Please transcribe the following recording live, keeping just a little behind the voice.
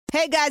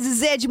Hey guys,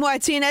 it's Angie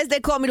Martinez. They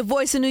call me the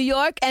voice of New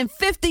York. And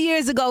 50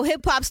 years ago,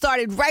 hip hop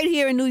started right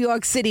here in New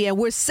York City. And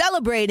we're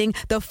celebrating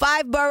the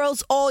 5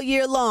 boroughs all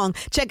year long.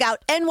 Check out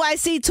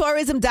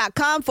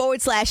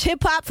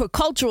nyctourism.com/hip hop for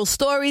cultural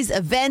stories,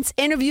 events,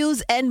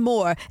 interviews, and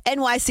more.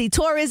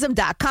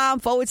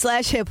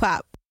 nyctourism.com/hip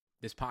hop.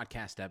 This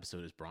podcast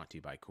episode is brought to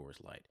you by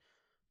Coors Light.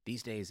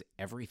 These days,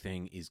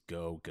 everything is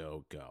go,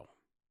 go, go.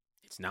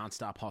 It's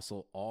nonstop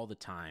hustle all the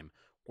time.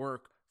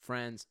 Work,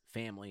 friends,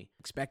 family,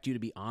 expect you to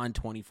be on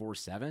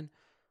 24/7?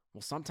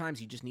 Well, sometimes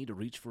you just need to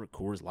reach for a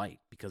Coors Light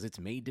because it's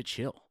made to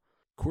chill.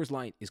 Coors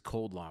Light is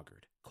cold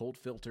lagered, cold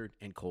filtered,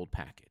 and cold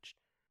packaged.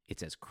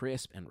 It's as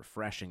crisp and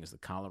refreshing as the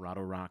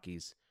Colorado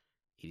Rockies.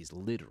 It is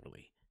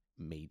literally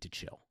made to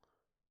chill.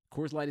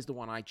 Coors Light is the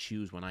one I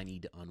choose when I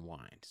need to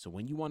unwind. So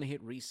when you want to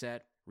hit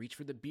reset, reach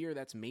for the beer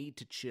that's made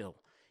to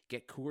chill.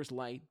 Get Coors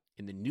Light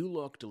in the new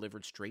look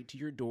delivered straight to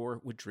your door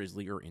with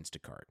Drizzly or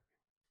Instacart.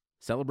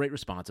 Celebrate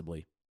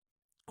responsibly.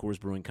 Coors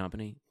Brewing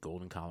Company,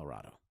 Golden,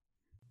 Colorado.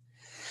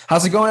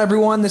 How's it going,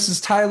 everyone? This is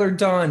Tyler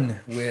Dunn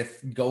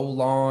with Go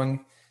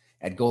Long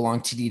at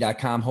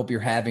golongtd.com. Hope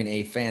you're having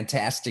a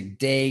fantastic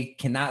day.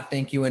 Cannot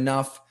thank you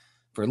enough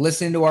for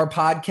listening to our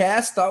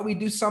podcast. Thought we'd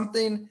do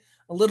something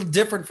a little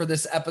different for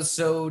this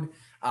episode.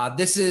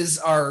 This is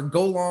our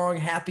Go Long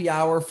happy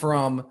hour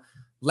from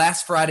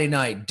last Friday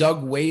night.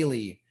 Doug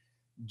Whaley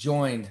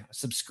joined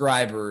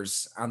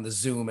subscribers on the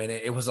Zoom, and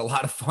it was a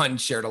lot of fun,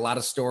 shared a lot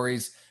of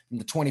stories from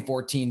the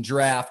 2014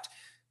 draft. A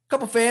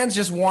couple fans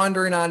just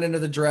wandering on into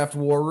the draft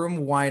war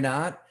room. Why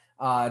not?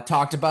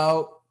 Talked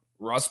about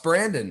Russ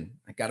Brandon.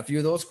 I got a few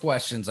of those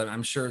questions.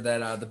 I'm sure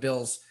that the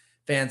Bills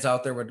fans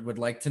out there would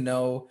like to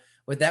know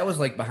what that was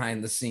like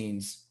behind the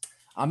scenes.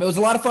 It was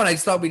a lot of fun. I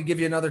just thought we'd give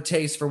you another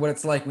taste for what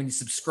it's like when you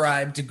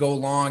subscribe to Go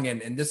Long.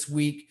 And this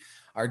week,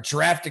 our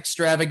draft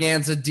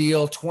extravaganza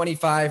deal,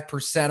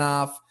 25%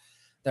 off.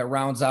 That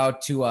rounds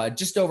out to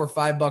just over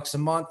 $5 a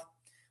month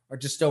or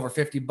just over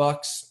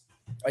 $50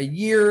 a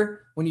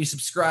year when you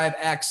subscribe.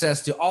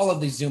 Access to all of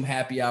these Zoom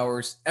happy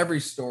hours, every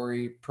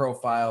story,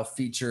 profile,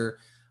 feature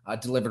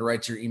delivered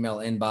right to your email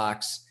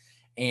inbox.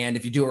 And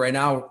if you do it right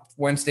now,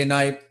 Wednesday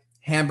night,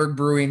 Hamburg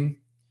Brewing,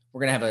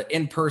 we're going to have an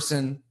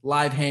in-person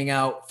live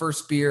hangout,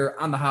 first beer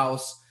on the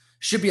house.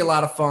 Should be a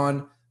lot of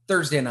fun.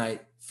 Thursday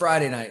night,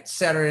 Friday night,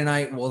 Saturday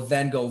night, we'll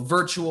then go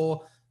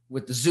virtual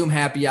with the Zoom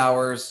happy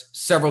hours,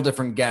 several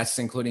different guests,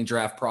 including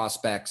draft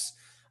prospects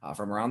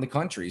from around the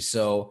country.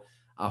 So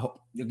I hope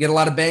you'll get a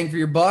lot of bang for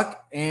your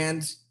buck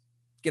and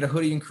get a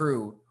hoodie and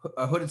crew,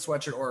 a hooded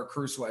sweatshirt or a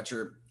crew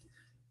sweatshirt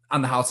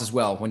on the house as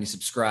well when you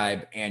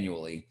subscribe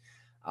annually.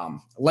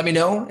 Let me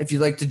know if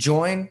you'd like to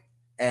join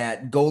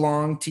at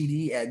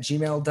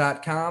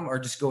golongtd@gmail.com or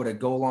just go to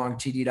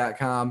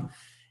golongtd.com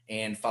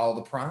and follow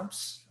the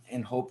prompts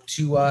and hope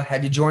to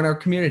have you join our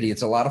community.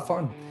 It's a lot of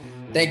fun.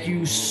 Thank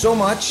you so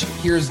much.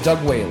 Here's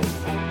Doug Whaley.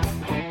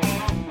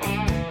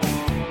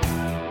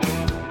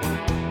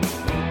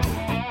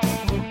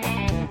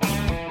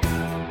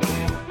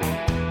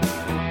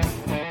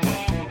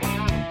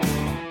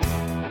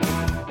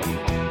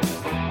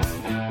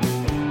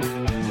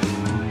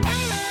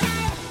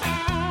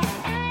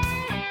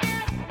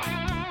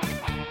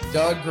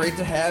 Doug, great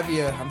to have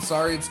you. I'm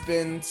sorry it's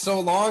been so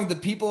long. The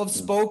people have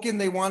spoken.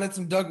 They wanted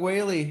some Doug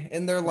Whaley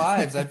in their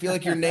lives. I feel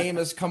like your name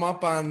has come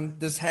up on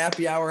this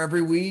happy hour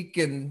every week,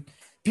 and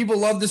people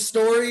love the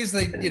stories.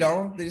 They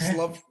just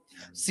love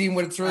seeing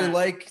what it's really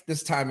like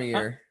this time of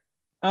year.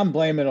 I'm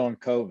blaming it on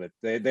COVID.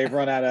 They've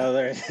run out of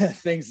other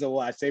things to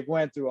watch. They've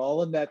went through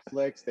all of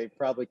Netflix. They've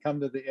probably come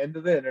to the end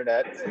of the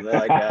internet. So they're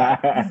like,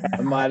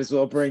 I might as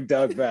well bring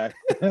Doug back.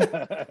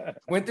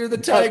 Went through the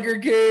Tiger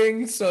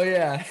King. So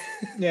yeah.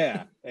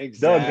 Yeah,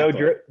 exactly.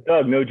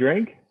 Doug, no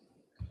drink?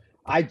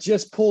 I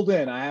just pulled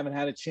in. I haven't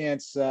had a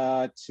chance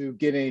to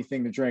get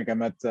anything to drink.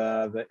 I'm at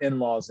the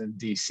in-laws in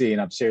DC,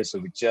 and I'm seriously,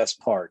 we just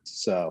parked.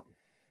 So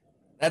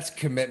that's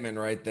commitment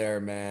right there,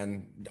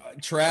 man.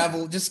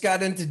 Travel, just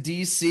got into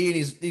DC, and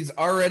he's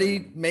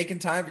already making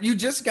time. You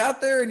just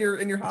got there, and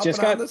you're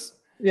hopping on this?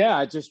 Yeah,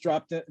 I just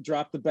dropped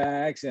the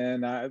bags,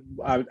 and I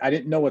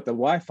didn't know what the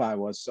Wi-Fi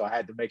was, so I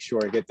had to make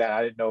sure I get that.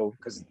 I didn't know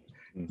because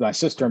my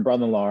sister and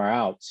brother-in-law are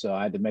out, so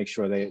I had to make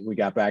sure we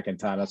got back in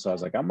time. So I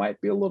was like, I might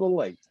be a little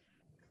late.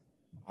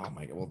 Oh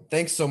my God. Well,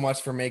 thanks so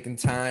much for making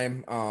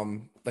time.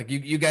 Like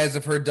you guys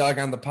have heard Doug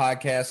on the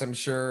podcast, I'm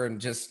sure, and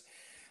just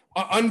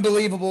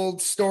unbelievable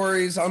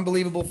stories,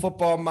 unbelievable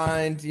football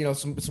mind,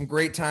 some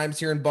great times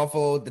here in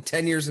Buffalo, the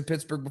 10 years in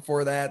Pittsburgh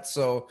before that.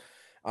 So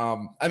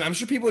I'm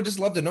sure people would just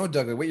love to know,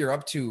 Doug, what you're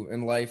up to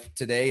in life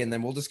today. And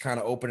then we'll just kind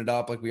of open it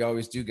up like we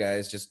always do,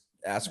 guys. Just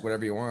ask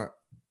whatever you want.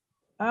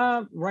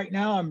 Right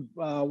now I'm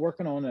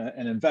working on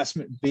an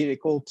investment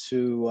vehicle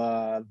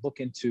to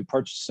look into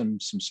purchasing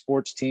some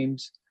sports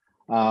teams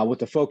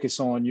with a focus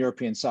on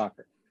European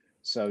soccer.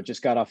 So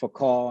just got off a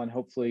call, and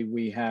hopefully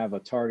we have a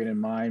target in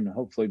mind, and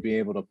hopefully be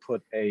able to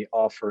put a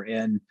offer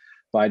in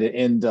by the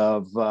end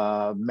of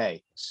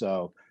May.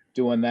 So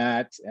doing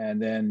that,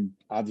 and then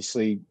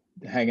obviously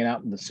hanging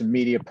out with some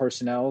media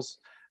personnel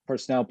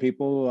personnel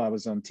people. I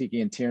was on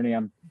Tiki and Tierney.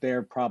 I'm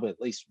there probably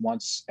at least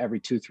once every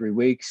 2-3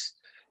 weeks,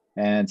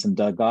 and some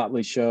Doug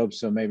Gottlieb show up.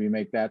 So maybe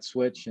make that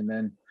switch. And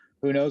then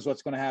who knows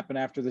what's going to happen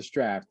after this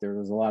draft. There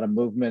was a lot of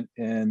movement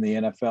in the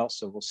NFL,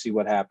 so we'll see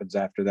what happens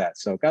after that.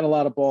 So got a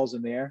lot of balls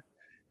in the air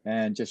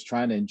and just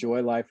trying to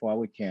enjoy life while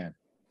we can.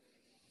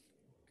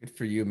 Good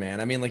for you,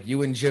 man. I mean, like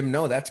you and Jim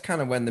know, that's kind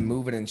of when the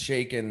moving and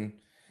shaking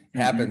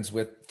happens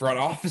with front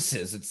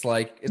offices. It's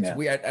like,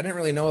 weird. I didn't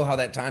really know how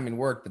that timing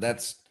worked, but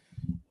that's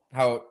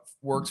how it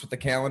works with the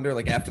calendar.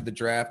 Like after the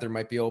draft, there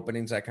might be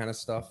openings, that kind of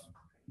stuff.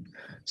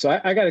 So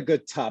I got a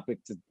good topic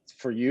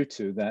for you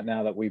two that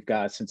now that we've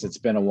got, since it's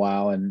been a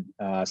while, and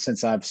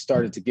since I've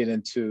started to get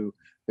into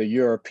the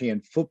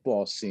European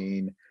football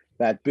scene,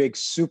 that big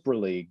Super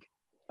League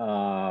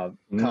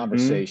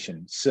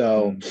conversation.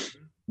 So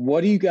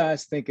what do you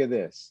guys think of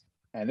this?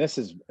 And this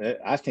is,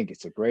 I think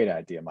it's a great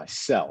idea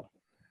myself.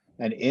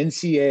 An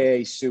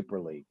NCAA Super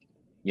League.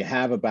 You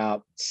have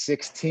about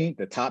 16,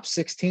 the top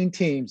 16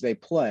 teams they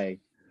play,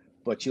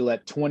 but you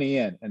let 20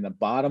 in, and the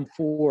bottom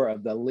 4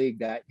 of the league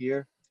that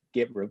year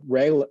get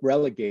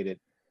relegated,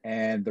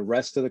 and the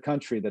rest of the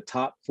country, the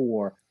top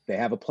 4, they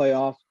have a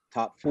playoff.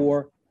 Top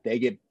 4, they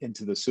get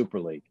into the Super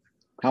League.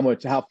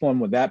 How fun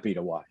would that be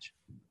to watch?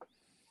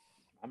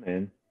 I'm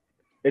in.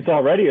 It's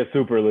already a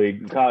Super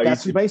League.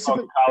 That's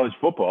basically college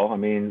football. I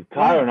mean,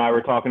 Tyler and I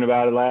were talking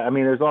about it. I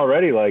mean, there's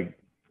already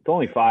it's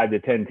only 5 to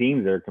 10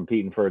 teams that are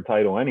competing for a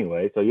title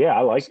anyway. So yeah,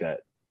 I like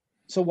that.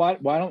 So why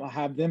don't I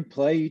have them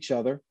play each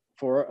other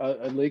for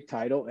a league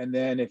title? And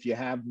then if you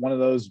have one of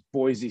those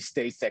Boise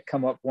states that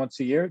come up once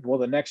a year, well,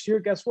 the next year,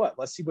 guess what?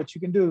 Let's see what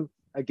you can do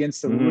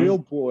against the real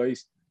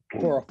boys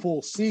for a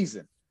full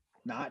season,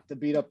 not to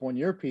beat up on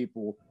your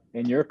people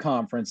in your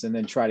conference and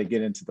then try to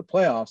get into the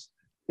playoffs.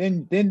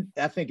 Then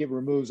I think it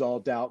removes all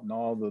doubt and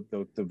all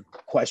the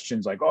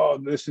questions like, oh,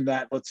 this and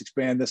that, let's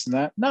expand this and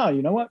that. No,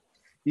 you know what?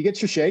 You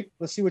get your shake.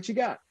 Let's see what you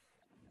got.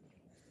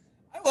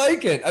 I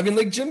like it. I mean,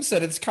 like Jim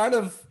said, it's kind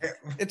of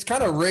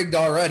rigged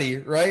already,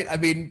 right? I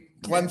mean,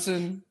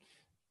 Clemson,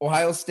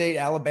 Ohio State,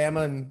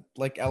 Alabama, and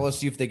like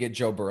LSU if they get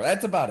Joe Burrow.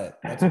 That's about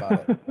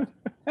it.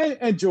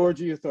 And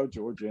Georgia, you throw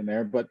Georgia in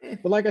there, but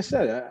like I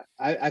said,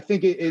 I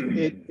think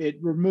it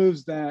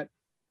removes that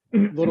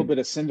little bit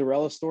of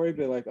Cinderella story.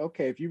 But like,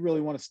 okay, if you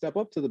really want to step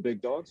up to the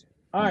big dogs,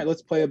 all right,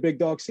 let's play a big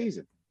dog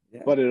season.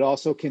 Yeah. But it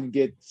also can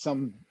get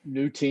some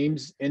new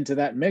teams into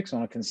that mix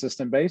on a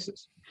consistent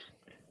basis.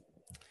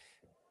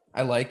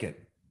 I like it.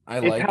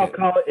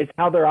 It's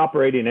how they're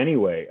operating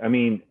anyway. I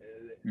mean,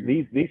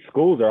 these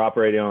schools are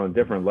operating on a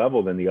different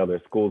level than the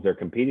other schools they're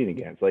competing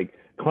against. Like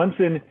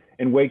Clemson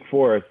and Wake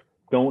Forest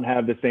don't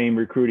have the same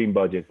recruiting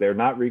budgets. They're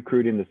not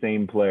recruiting the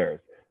same players.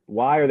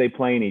 Why are they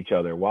playing each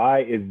other?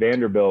 Why is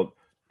Vanderbilt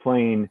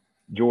playing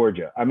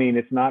Georgia? I mean,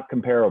 it's not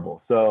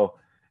comparable. So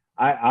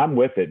I'm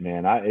with it,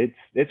 man.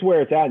 It's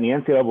where it's at, and the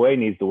NCAA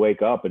needs to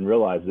wake up and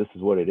realize this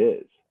is what it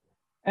is.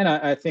 And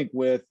I think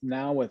with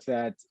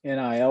that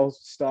NIL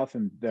stuff,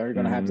 and they're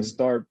going to have to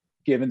start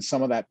giving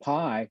some of that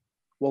pie.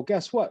 Well,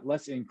 guess what?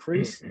 Let's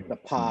increase the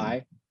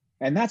pie.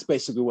 And that's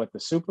basically what the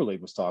Super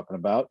League was talking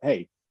about.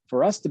 Hey,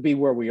 for us to be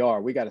where we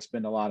are, we got to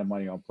spend a lot of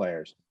money on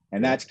players,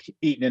 and that's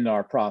eating into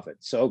our profit.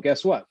 So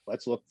guess what?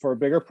 Let's look for a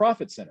bigger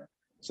profit center.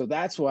 So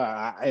that's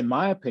why, in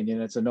my opinion,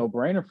 it's a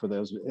no-brainer for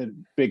those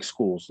big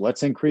schools.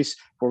 Let's increase.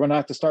 We're going to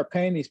have to start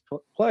paying these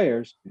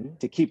players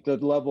to keep the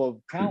level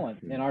of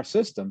talent in our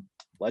system.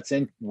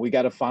 We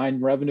got to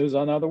find revenues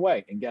another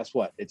way. And guess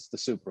what? It's the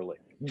Super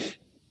League.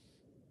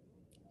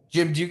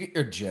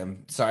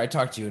 Jim, sorry, I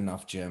talked to you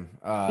enough, Jim.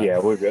 Yeah,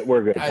 we're good.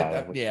 We're good.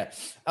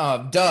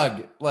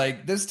 Doug,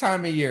 like this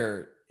time of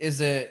year,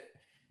 do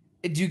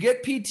you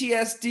get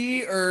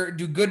PTSD or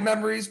do good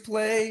memories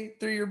play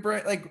through your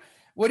brain? Like,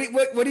 what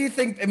do you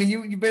think? I mean,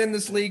 you've been in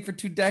this league for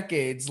 2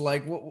 decades.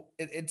 Like,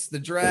 it's the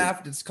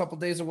draft. It's a couple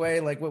days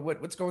away. Like,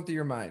 what's going through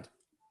your mind?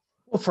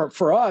 Well,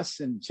 for us,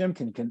 and Jim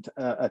can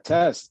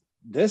attest,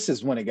 this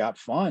is when it got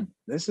fun.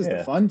 This is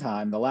the fun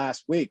time. The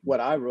last week,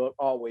 what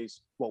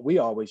we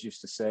always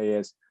used to say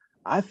is,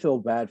 I feel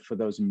bad for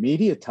those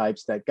media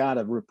types that got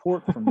a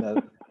report from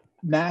the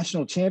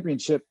national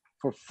championship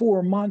for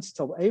 4 months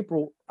till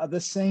April of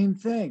the same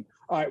thing.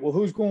 All right, well,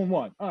 who's going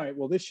 1? All right,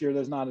 well, this year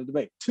there's not a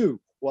debate. 2.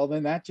 Well,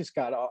 then that just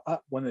got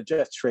up when the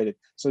Jets traded.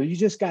 So you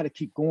just got to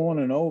keep going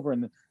and over.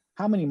 And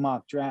how many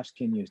mock drafts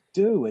can you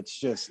do? It's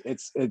just,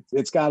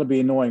 it's got to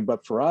be annoying.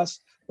 But for us,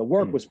 the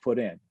work was put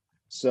in.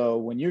 So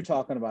when you're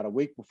talking about a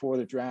week before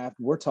the draft,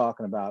 we're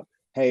talking about,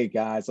 hey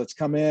guys, let's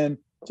come in,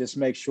 just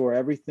make sure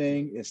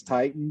everything is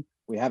tightened.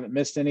 We haven't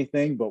missed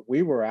anything, but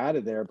we were out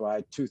of there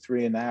by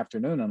 2-3 in the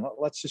afternoon, and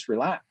let's just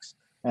relax.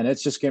 And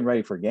it's just getting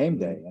ready for game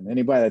day. And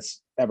anybody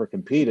that's ever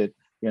competed,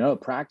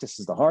 practice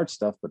is the hard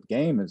stuff, but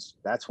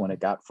that's when it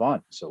got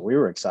fun. So we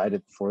were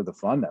excited for the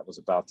fun that was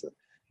about to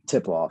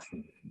tip off.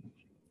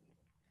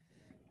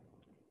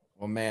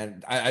 Well,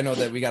 man, I know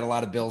that we got a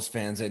lot of Bills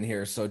fans in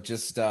here, so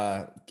just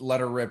let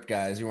her rip,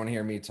 guys. You want to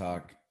hear me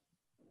talk?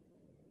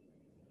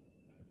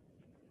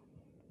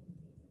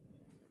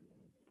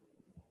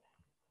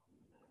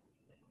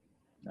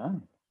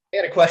 No. I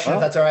had a question, if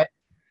that's all right.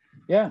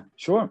 Yeah,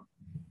 sure.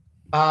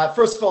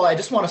 First of all, I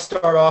just want to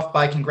start off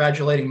by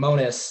congratulating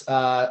Monis.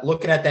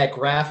 Looking at that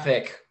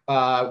graphic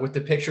with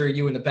the picture of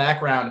you in the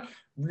background,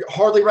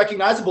 hardly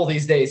recognizable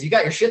these days. You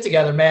got your shit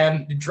together,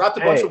 man. You dropped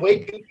a bunch of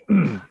weight.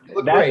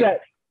 Look great.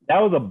 That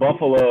was a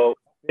Buffalo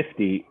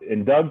 50,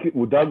 and Doug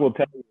will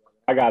tell you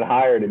I got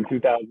hired in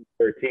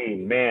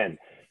 2013. Man,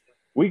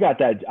 I got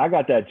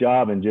that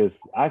job, and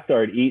I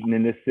started eating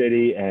in this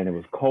city, and it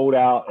was cold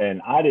out,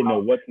 and I didn't know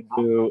what to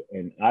do,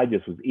 and I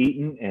just was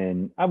eating,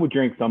 and I would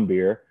drink some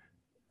beer,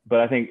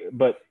 but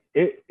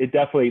it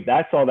definitely,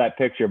 I saw that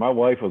picture. My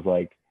wife was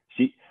like,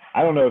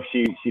 I don't know if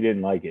she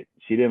didn't like it.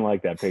 She didn't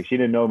like that picture. She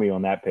didn't know me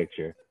on that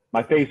picture.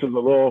 My face was a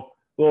little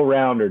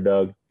rounder,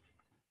 Doug.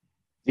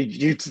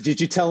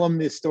 Did you tell him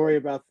the story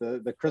about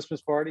the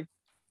Christmas party?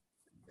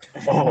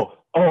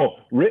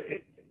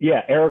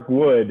 Yeah, Eric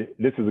Wood.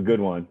 This is a good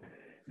one.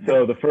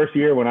 So the first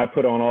year when I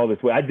put on all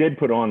this weight, I did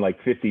put on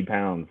like 50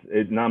 pounds.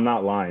 And I'm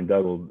not lying.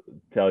 Doug will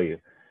tell you.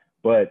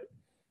 But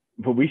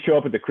we show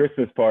up at the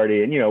Christmas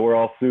party, and we're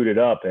all suited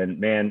up, and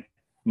man,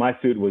 my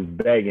suit was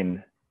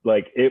begging.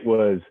 Like it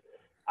was.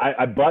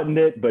 I buttoned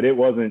it, but it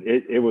wasn't.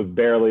 It was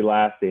barely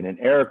lasting. And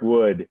Eric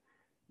Wood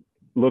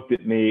looked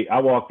at me. I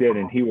walked in,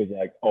 and he was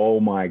like, "Oh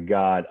my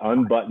God,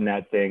 unbutton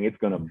that thing. It's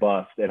gonna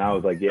bust." And I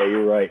was like, "Yeah,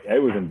 you're right."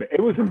 It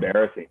was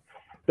embarrassing.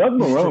 Doug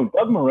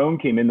Marone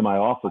came into my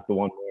office the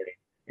one morning,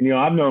 and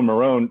I've known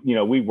Marone.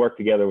 We worked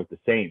together with the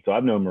Saints, so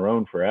I've known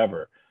Marone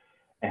forever.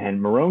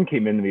 And Marone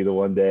came into me the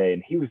one day,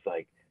 and he was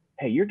like,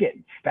 "Hey, you're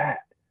getting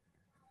fat."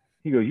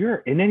 He goes,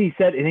 and then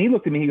he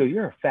looked at me. He goes,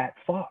 "You're a fat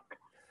fuck."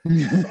 I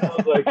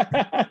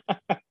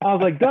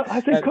was like,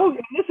 I said, "Coach,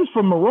 this is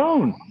from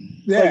Marone."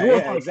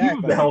 Yeah, exactly. He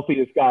was the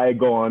healthiest guy I'd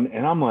gone,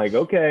 and I'm like,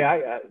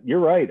 okay,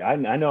 you're right. I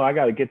know I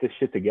got to get this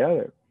shit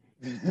together.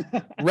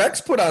 Rex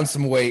put on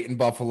some weight in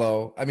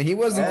Buffalo. I mean, he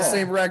wasn't the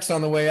same Rex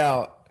on the way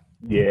out.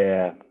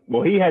 Yeah.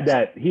 Well, he and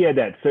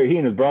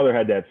his brother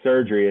had that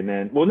surgery, and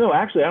then, well, no,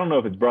 actually, I don't know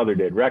if his brother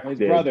did. His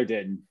brother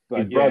didn't.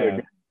 His brother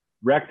did.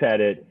 Rex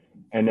had it,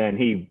 and then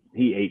he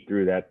ate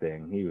through that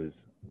thing. He was.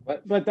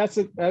 But that's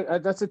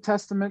a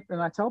testament,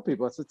 and I tell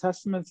people it's a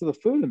testament to the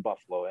food in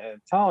Buffalo. And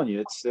I'm telling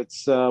you,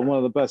 it's one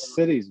of the best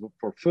cities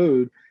for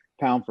food,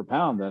 pound for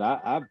pound, that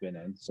I've been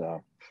in.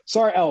 So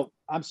sorry,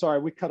 I'm sorry,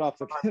 we cut off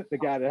the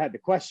guy that had the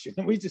question,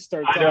 and we just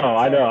started.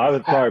 I know. I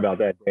was sorry about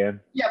that, Dan.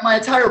 Yeah, my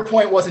entire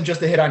point wasn't just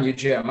to hit on you,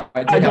 Jim.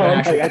 I took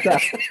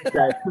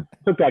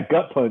that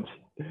gut punch.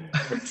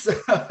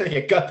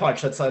 Gut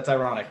punch. That's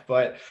ironic.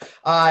 But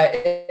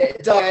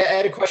Doug, I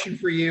had a question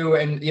for you,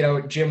 and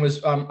Jim was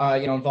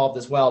involved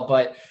as well.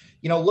 But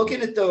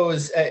looking at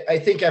those, I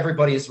think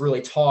everybody's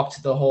really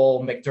talked the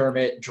whole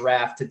McDermott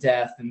draft to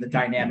death and the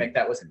dynamic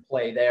that was in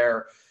play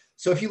there.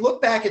 So if you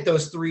look back at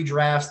those 3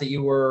 drafts that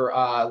you were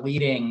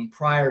leading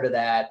prior to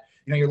that,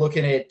 you're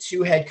looking at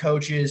 2 head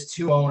coaches,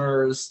 2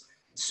 owners,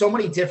 so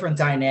many different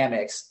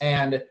dynamics.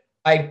 And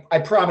I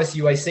promise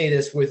you, I say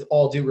this with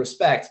all due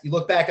respect. You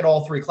look back at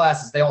all 3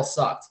 classes, they all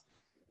sucked.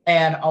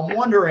 And I'm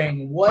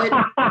wondering what.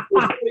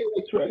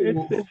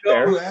 It's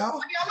fair.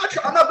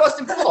 I'm not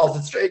busting balls.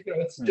 It's straight.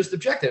 It's just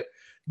objective.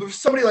 But for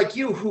somebody like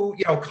you who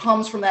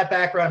comes from that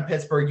background in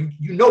Pittsburgh,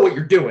 you know what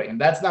you're doing, and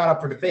that's not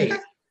up for debate.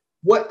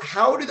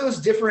 How do those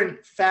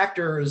different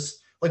factors,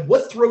 like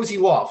what throws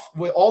you off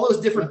with all those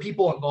different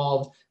people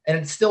involved, and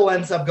it still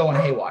ends up going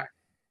haywire?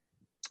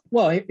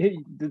 Well,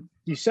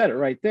 you said it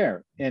right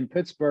there. In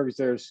Pittsburgh,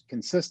 there's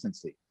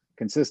consistency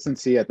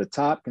at the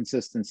top,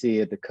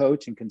 consistency at the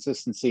coach, and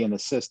consistency in the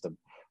system.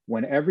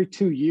 When every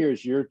 2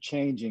 years you're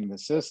changing the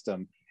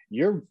system,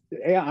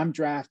 I'm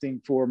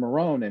drafting for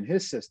Marone and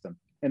his system.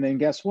 And then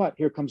guess what?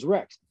 Here comes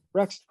Rex.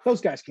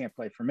 Those guys can't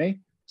play for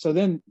me. So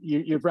then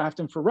you're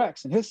drafting for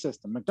Rex and his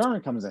system.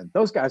 McDermott comes in.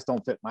 Those guys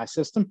don't fit my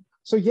system.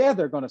 So yeah,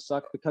 they're going to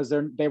suck because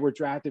they were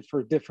drafted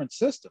for different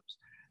systems.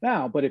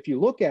 Now, but if you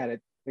look at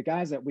it, the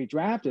guys that we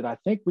drafted, I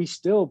think we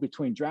still,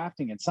 between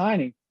drafting and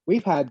signing,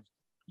 we've had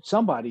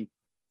somebody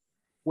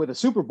with a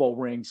Super Bowl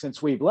ring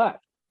since we've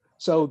left.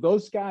 So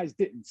those guys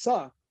didn't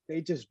suck.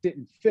 They just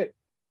didn't fit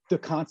the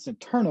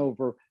constant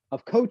turnover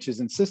of coaches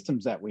and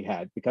systems that we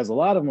had, because a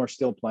lot of them are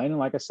still playing. And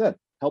like I said,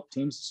 help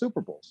teams to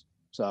Super Bowls.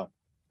 So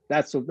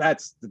that's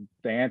the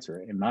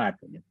answer, in my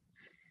opinion.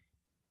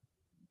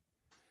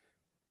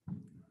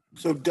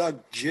 So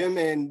Doug, Jim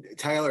and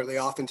Tyler, they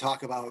often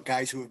talk about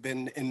guys who have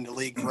been in the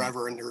league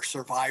forever and they're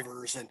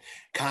survivors and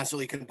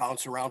constantly can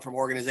bounce around from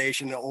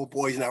organization to old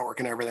boys network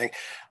and everything.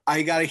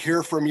 I got to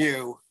hear from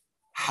you.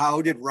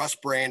 How did Russ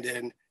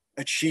Brandon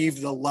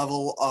achieve the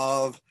level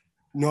of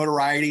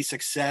notoriety,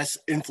 success,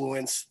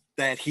 influence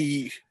that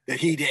he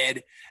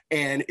did,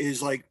 and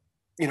is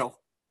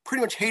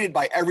pretty much hated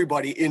by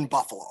everybody in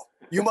Buffalo?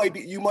 You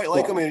might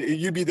like him and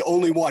you'd be the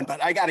only one,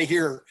 but I got to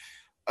hear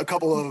a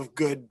couple of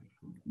good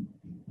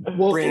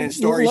Brandon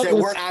stories that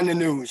weren't on the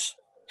news.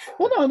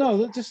 Well,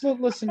 no. Just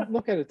listen.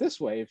 Look at it this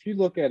way. If you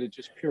look at it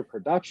just pure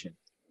production,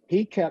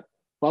 he kept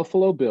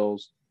Buffalo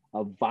Bills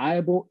a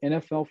viable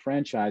NFL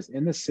franchise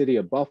in the city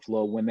of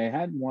Buffalo when they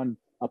hadn't won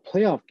a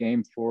playoff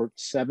game for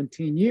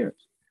 17 years.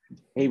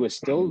 He was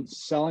still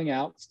selling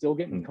out, still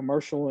getting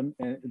commercial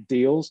and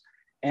deals.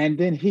 And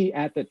then he,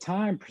 at the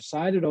time,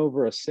 presided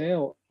over a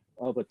sale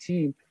of a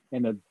team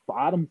in the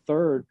bottom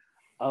third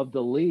of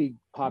the league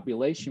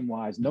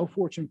population-wise, no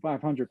Fortune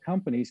 500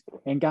 companies,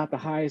 and got the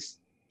highest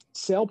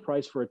sale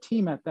price for a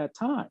team at that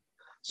time.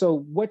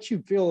 So what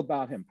you feel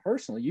about him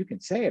personally, you can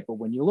say it, but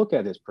when you look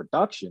at his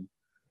production,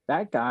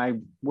 that guy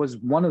was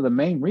one of the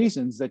main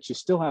reasons that you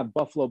still have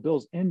Buffalo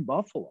Bills in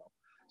Buffalo.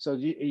 So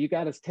you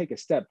got to take a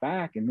step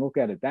back and look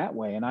at it that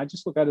way. And I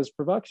just look at his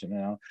production, you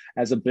know,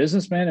 as a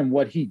businessman and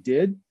what he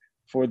did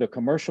for the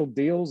commercial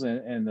deals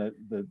and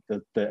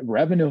the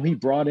revenue he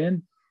brought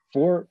in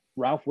for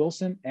Ralph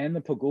Wilson and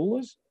the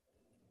Pagulas.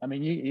 I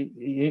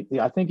mean,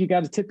 I think you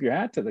got to tip your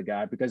hat to the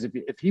guy, because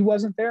if he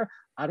wasn't there,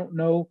 I don't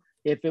know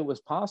if it was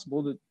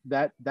possible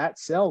that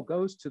sale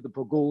goes to the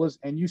Pagulas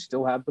and you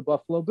still have the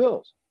Buffalo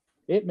Bills.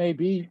 It may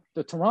be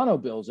the Toronto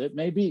Bills. It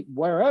may be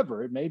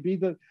wherever. It may be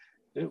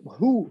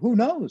who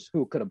knows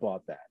who could have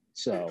bought that.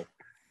 So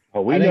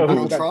we know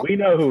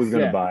who's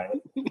going to buy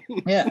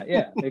it.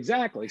 Yeah,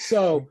 exactly.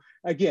 So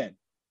again,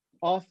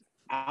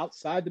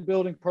 outside the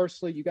building,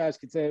 personally, you guys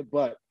could say it,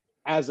 but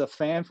as a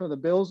fan for the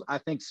Bills, I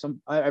think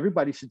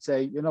everybody should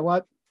say, you know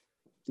what,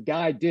 the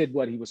guy did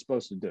what he was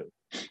supposed to do.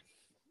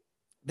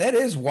 That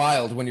is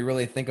wild when you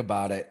really think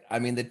about it. I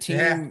mean, the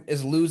team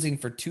is losing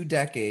for 2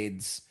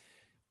 decades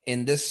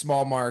in this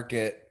small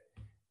market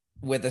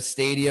with a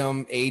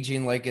stadium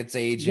aging like it's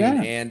aging,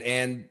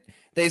 and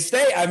they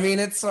stay. I mean,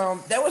 it's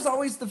that was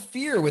always the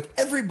fear with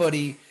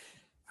everybody.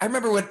 I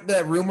remember when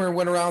that rumor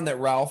went around that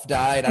Ralph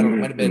died. I don't know,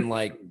 it might have been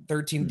like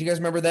 13. Do you guys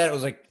remember that? It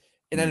was like,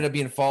 it ended up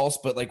being false,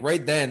 but like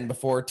right then,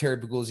 before Terry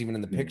Pagula was even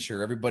in the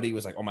picture, everybody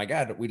was like, "Oh my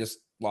God, we just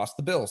lost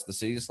the Bills. The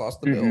city just lost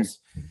the Bills."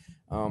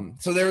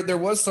 So there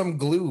was some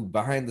glue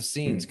behind the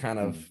scenes, kind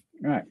of,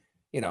 right?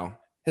 You know,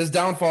 his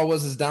downfall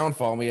was his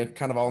downfall. We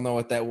kind of all know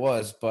what that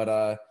was,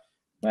 but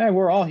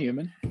we're all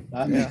human.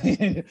 I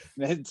mean,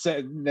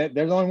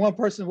 there's only one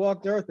person who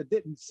walked the earth that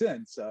didn't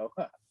sin, so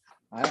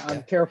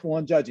I'm careful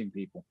on judging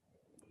people.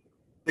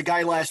 The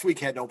guy last week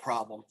had no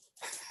problem.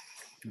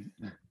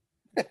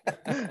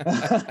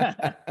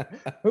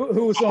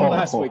 Who was on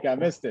last week? I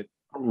missed it.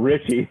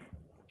 Richie.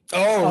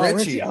 Oh,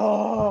 Richie.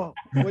 Oh,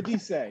 what'd you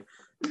say?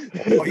 He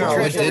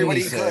trashed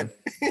everybody he could.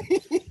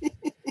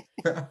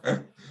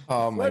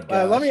 Oh my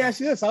God. Let me ask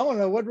you this. I want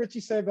to know what Richie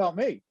say about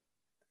me.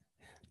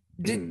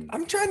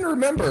 I'm trying to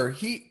remember.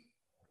 He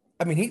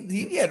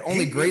had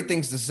only great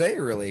things to say,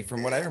 really,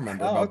 from what I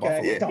remember about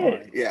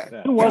Buffalo. Yeah.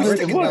 It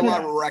wasn't a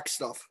lot of wreck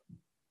stuff.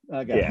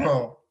 Okay.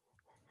 Yeah.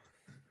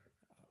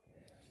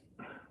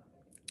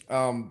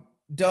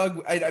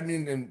 Doug, I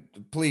mean, and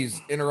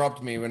please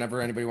interrupt me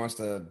whenever anybody wants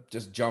to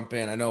just jump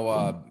in. I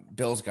know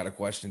Bill's got a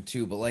question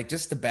too, but like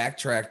just to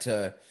backtrack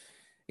to,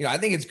 you know, I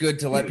think it's good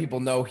to let people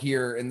know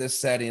here in this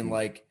setting,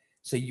 like,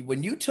 so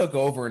when you took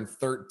over in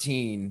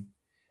 2013,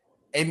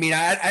 I mean,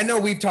 I know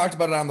we've talked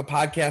about it on the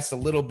podcast a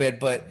little bit,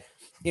 but,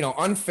 you know,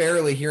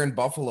 unfairly here in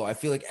Buffalo, I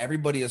feel like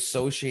everybody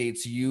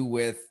associates you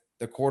with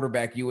the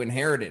quarterback you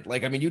inherited.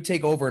 Like, I mean, you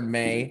take over in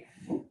May,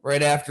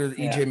 right after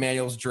EJ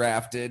Manuel's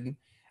drafted.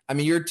 I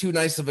mean, you're too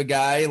nice of a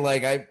guy.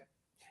 Like,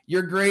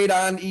 your grade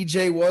on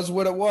EJ was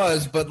what it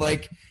was, but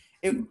like,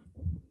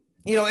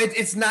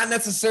 it's not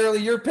necessarily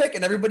your pick,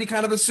 and everybody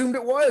kind of assumed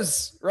it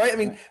was, right? I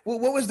mean,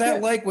 what was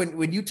that like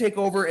when you take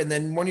over, and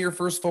then one of your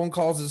first phone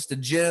calls is to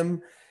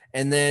Jim,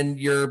 and then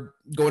you're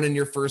going in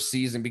your first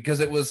season? Because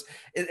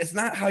it's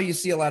not how you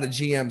see a lot of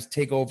GMs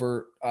take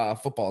over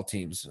football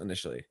teams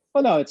initially.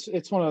 Well, no,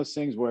 it's one of those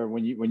things where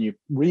when you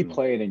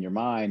replay it in your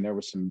mind, there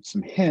was some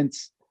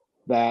hints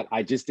that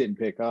I just didn't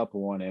pick up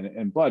on.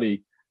 And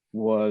Buddy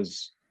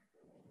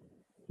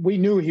we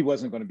knew he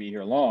wasn't going to be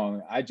here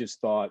long. I just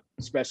thought,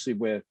 especially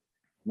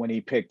when he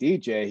picked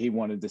EJ, he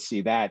wanted to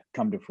see that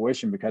come to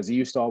fruition, because he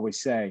used to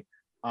always say,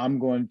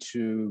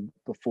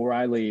 before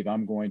I leave,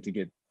 I'm going to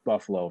get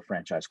Buffalo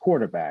franchise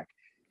quarterback.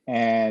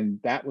 And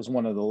that was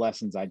one of the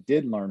lessons I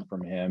did learn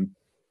from him,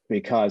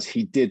 because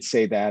he did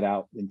say that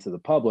out into the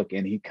public,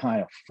 and he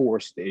kind of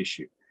forced the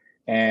issue.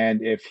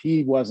 And if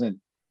he wasn't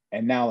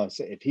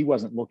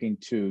looking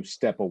to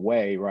step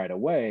away right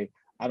away,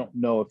 I don't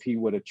know if he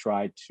would have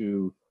tried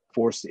to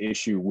force the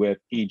issue with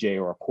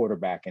EJ or a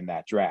quarterback in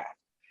that draft.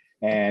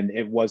 And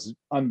it was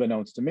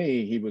unbeknownst to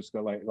me, he was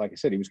like I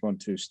said, he was going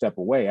to step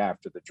away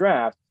after the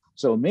draft.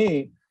 So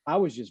I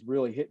was just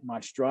really hitting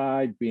my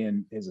stride,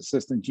 being his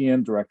assistant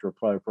GM, director of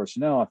player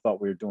personnel. I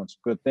thought we were doing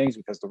some good things,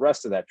 because the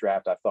rest of that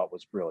draft I thought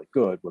was really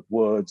good with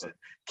Woods and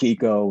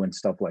Kiko and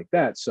stuff like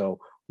that. So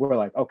we're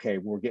like, okay,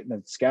 we're getting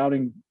the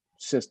scouting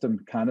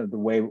system kind of the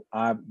way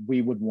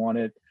we would want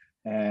it,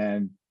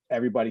 and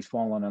everybody's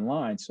falling in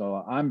line. So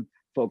I'm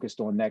focused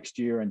on next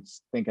year and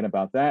thinking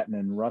about that. And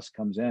then Russ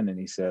comes in and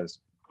he says,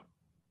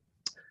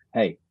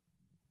 "Hey,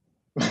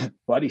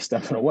 Buddy's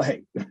stepping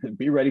away.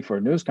 Be ready for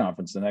a news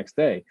conference the next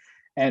day."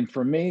 And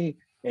for me,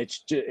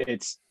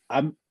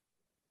 I'll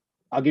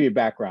give you a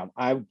background.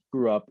 I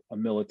grew up a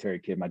military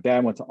kid. My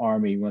dad went to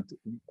Army. He went to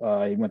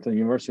the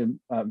University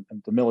of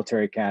the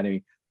Military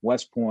Academy,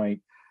 West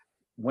Point.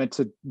 went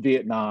to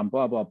Vietnam,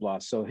 blah, blah, blah.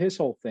 So his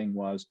whole thing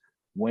was,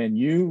 when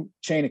you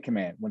chain of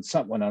command,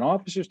 when an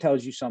officer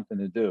tells you something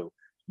to do,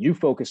 you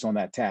focus on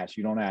that task.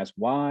 You don't ask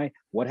why,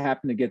 what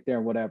happened to get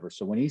there, whatever.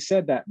 So when he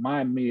said that,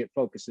 my immediate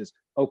focus is,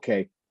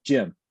 okay,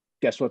 Jim,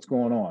 guess what's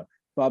going on?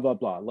 Blah, blah,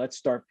 blah. Let's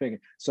start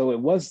figuring.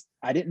 So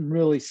I didn't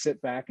really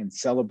sit back and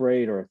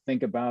celebrate or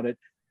think about it,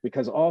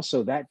 because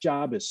also that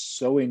job is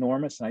so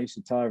enormous. And I used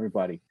to tell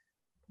everybody,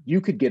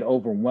 you could get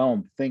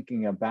overwhelmed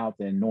thinking about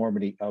the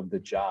enormity of the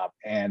job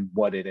and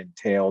what it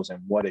entails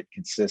and what it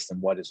consists and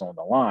what is on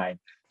the line.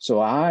 So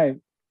I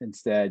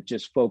instead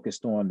just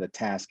focused on the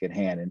task at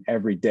hand, and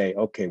every day,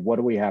 okay, what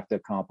do we have to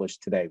accomplish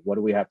today? What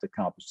do we have to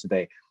accomplish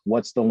today?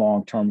 What's the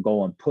long-term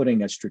goal? And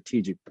putting a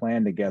strategic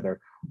plan together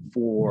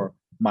for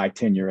my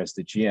tenure as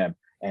the GM,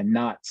 and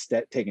not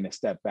taking a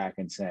step back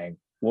and saying,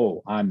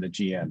 whoa, I'm the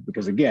GM.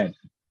 Because again,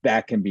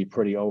 that can be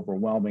pretty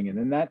overwhelming. And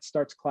then that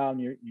starts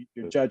clouding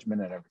your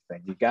judgment and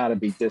everything. You got to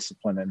be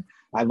disciplined. And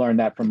I learned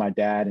that from my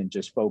dad, and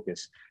just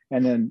focus.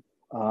 And then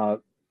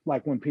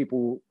like when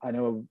people I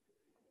know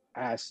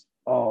ask,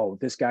 oh,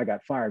 this guy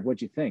got fired,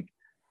 what'd you think?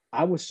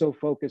 I was so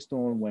focused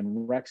on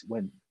when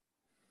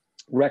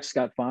Rex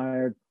got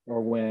fired,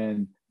 or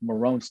when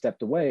Marone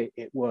stepped away,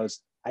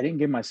 I didn't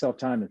give myself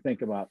time to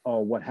think about, oh,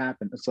 what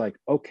happened? It's like,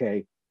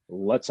 okay,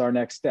 what's our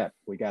next step?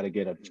 We got to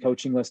get a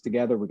coaching list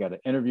together. We got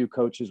to interview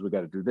coaches. We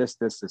got to do this,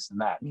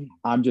 and that.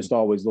 I'm just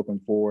always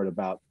looking forward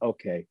about,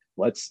 okay,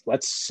 let's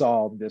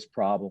solve this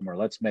problem, or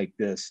let's make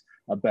this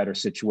a better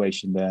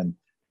situation than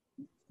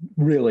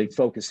really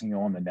focusing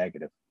on the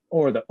negative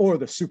or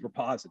the super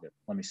positive.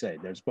 Let me say,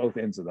 there's both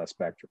ends of that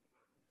spectrum.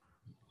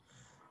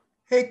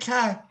 Hey,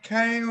 Kai, can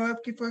I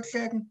interrupt you for a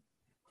second?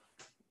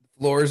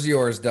 Floor is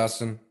yours,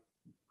 Dustin.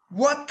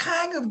 What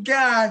kind of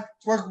guy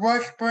was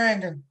Russ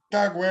Brandon,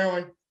 Doug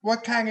Whaley?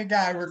 What kind of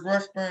guy was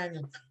Russ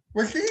Brandon?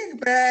 Was he as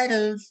bad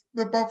as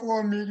the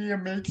Buffalo media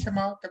makes him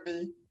out to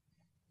be?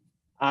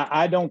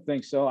 I don't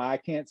think so. I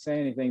can't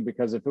say anything,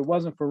 because if it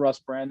wasn't for Russ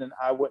Brandon,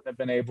 I wouldn't have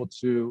been able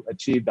to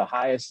achieve the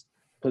highest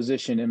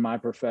position in my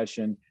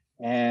profession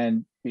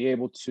and be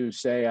able to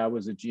say I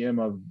was a GM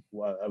of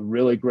a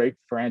really great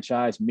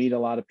franchise, meet a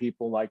lot of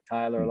people like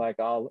Tyler,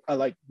 I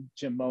like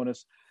Jim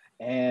Monos.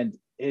 And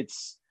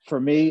it's, for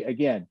me,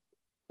 again,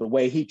 the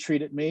way he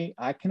treated me,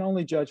 I can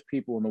only judge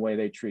people in the way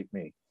they treat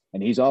me.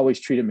 And he's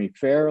always treated me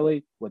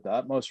fairly, with the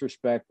utmost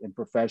respect, and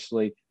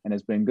professionally, and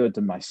has been good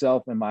to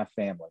myself and my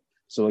family.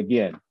 So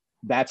again,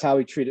 that's how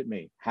he treated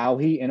me. How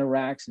he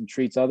interacts and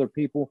treats other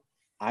people,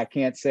 I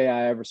can't say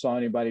I ever saw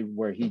anybody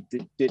where he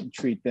didn't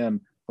treat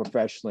them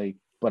professionally,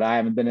 but I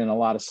haven't been in a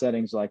lot of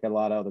settings like a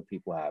lot of other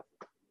people have.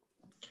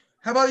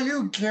 How about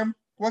you, Jim?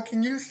 What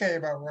can you say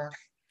about Russ?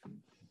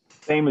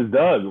 Same as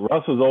Doug.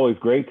 Russ was always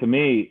great to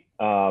me.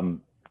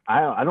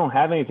 I don't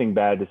have anything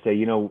bad to say.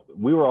 You know,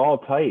 we were all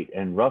tight,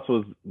 and Russ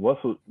was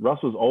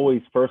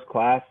always first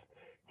class.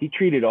 He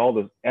treated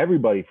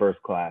everybody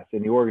first class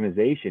in the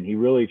organization. He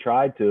really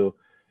tried to.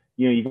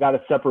 You know, you got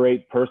to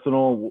separate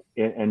personal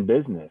and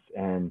business.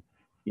 And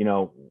you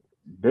know,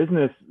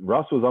 business,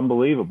 Russ was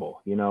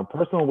unbelievable. You know,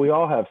 personal, we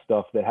all have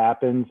stuff that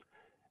happens,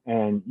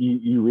 and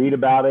you read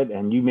about it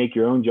and you make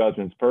your own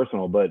judgments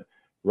personal. But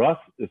Russ,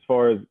 as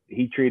far as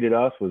he treated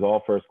us, was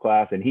all first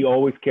class, and he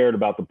always cared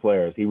about the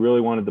players. He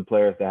really wanted the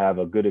players to have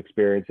a good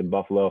experience in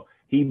Buffalo.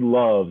 He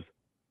loves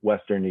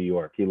Western New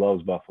York. He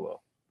loves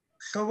Buffalo.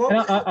 So go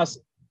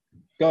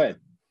ahead.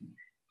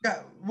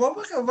 Yeah, what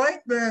was it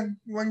like then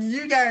when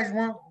you guys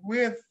went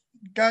with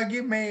Doug?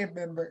 You may have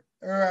been,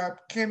 or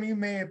Kim, you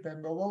may have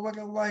been, but what was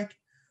it like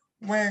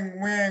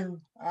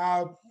when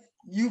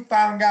you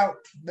found out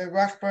that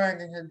Russ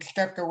Brandon had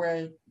stepped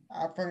away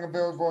from the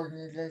Bills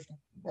organization?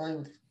 Well, he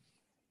was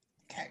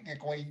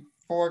technically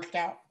forced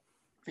out.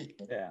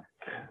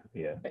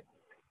 Yeah.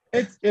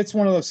 It's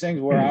one of those things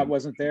where I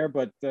wasn't there,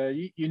 but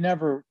you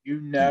never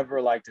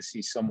like to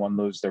see someone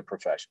lose their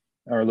profession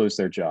or lose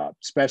their job,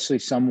 especially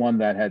someone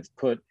that had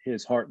put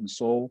his heart and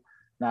soul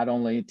not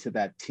only to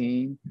that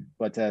team,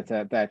 but to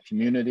that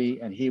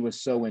community. And he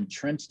was so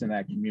entrenched in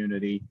that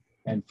community.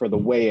 And for the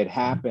way it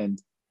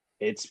happened,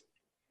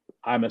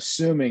 I'm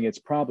assuming it's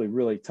probably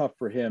really tough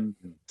for him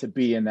to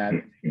be in that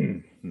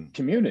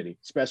community,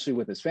 especially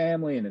with his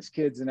family and his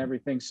kids and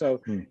everything.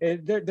 So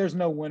there's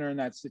no winner in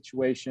that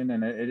situation.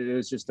 And it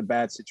was just a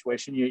bad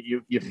situation.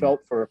 You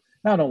felt for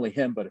not only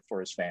him, but for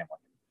his family.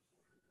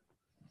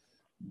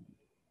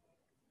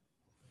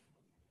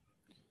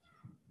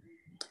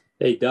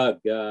 Hey, Doug,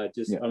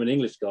 I'm an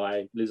English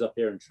guy, lives up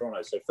here in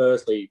Toronto. So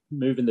firstly,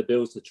 moving the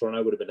Bills to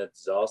Toronto would have been a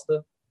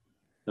disaster.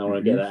 I want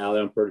to get that out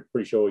there. I'm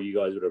pretty sure you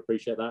guys would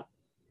appreciate that.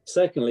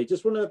 Secondly,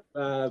 just want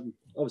to,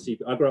 obviously,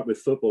 I grew up with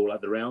football,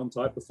 like the round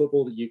type of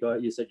football that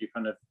you said you're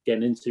kind of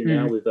getting into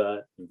now with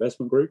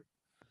investment group.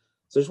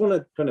 So I just want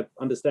to kind of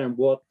understand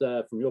what,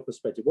 from your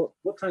perspective,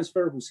 what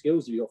transferable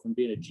skills have you got from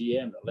being a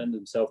GM that lend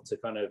themselves to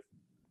kind of,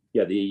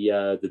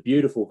 the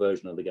beautiful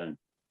version of the game?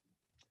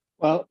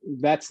 Well,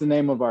 that's the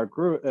name of our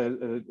group.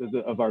 Is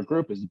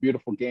the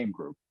Beautiful Game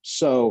Group.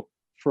 So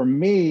for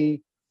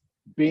me,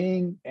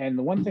 and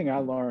the one thing I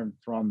learned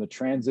from the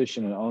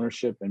transition in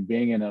ownership and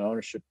being in an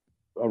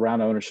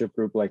ownership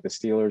group like the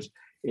Steelers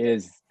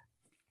is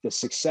the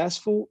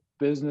successful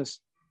business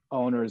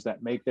owners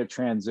that make their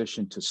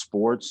transition to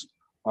sports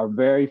are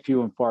very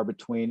few and far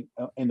between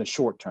in the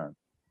short term.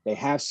 They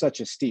have such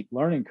a steep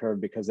learning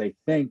curve because they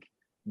think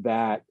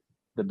that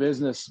the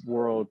business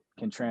world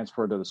can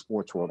transfer to the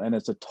sports world, and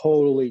it's a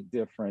totally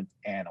different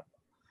animal.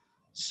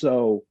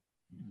 So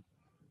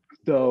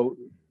though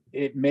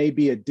it may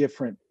be a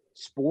different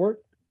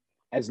sport,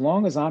 as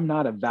long as I'm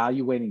not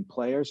evaluating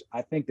players,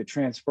 I think the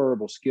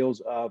transferable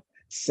skills of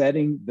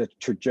setting the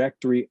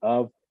trajectory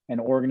of an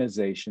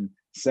organization,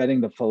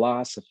 setting the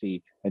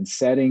philosophy, and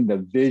setting the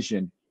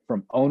vision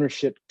from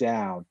ownership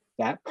down,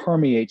 that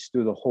permeates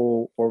through the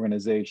whole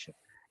organization.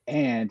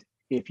 And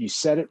if you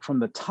set it from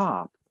the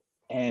top,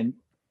 and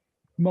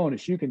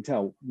Monis, you can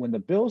tell when the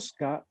Bills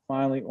got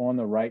finally on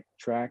the right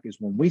track is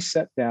when we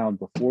sat down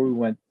before we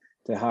went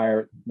to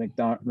hire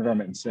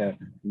McDermott and said,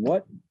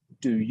 what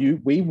do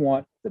we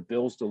want the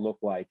Bills to look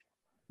like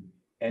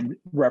and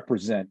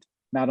represent,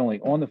 not only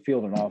on the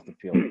field and off the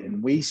field.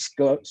 And we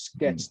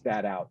sketched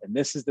that out. And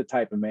this is the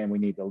type of man we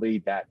need to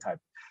lead that type.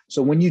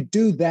 So when you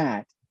do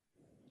that,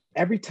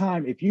 every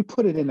time, if you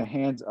put it in the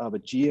hands of a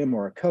GM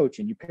or a coach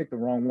and you pick the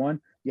wrong one,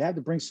 you have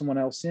to bring someone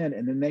else in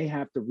and then they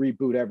have to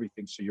reboot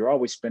everything. So you're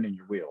always spinning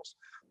your wheels.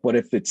 But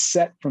if it's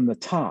set from the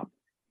top,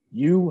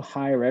 you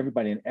hire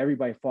everybody and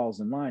everybody falls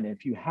in line. And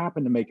if you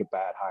happen to make a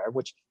bad hire,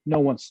 which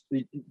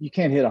you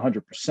can't hit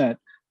 100%.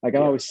 Like I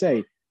always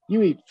say,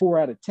 you eat 4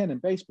 out of 10 in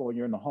baseball and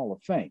you're in the Hall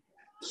of Fame.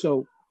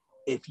 So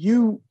if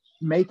you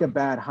make a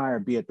bad hire,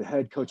 be it the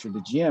head coach or the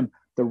GM,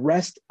 the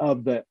rest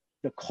of the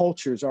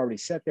culture is already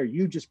set there.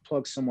 You just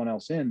plug someone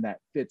else in that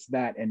fits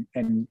that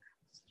and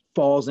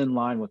falls in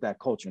line with that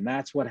culture. And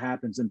that's what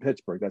happens in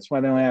Pittsburgh. That's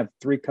why they only have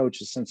 3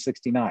 coaches since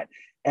 '69.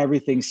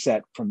 Everything's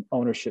set from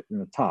ownership in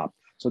the top.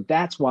 So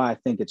that's why I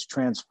think it's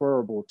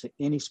transferable to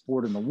any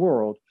sport in the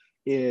world,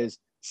 is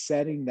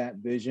setting that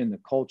vision, the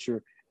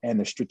culture, and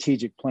the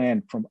strategic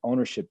plan from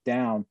ownership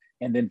down,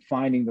 and then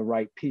finding the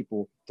right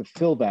people to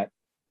fill that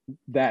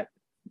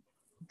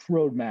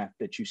roadmap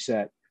that you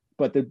set.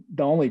 But the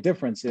only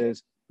difference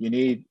is you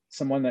need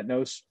someone that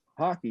knows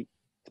hockey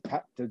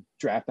to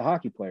draft the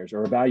hockey players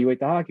or evaluate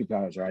the hockey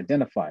players or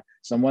identify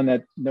someone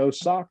that knows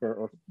soccer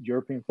or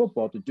European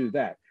football to do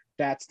that.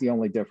 That's the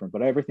only difference.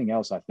 But everything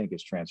else I think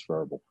is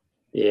transferable.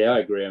 Yeah, I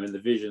agree. I mean, the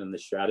vision and the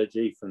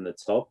strategy from the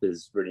top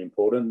is really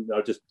important.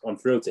 I'm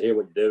thrilled to hear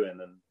what you're doing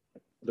and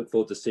look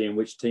forward to seeing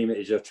which team it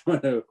is you're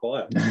trying to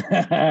acquire.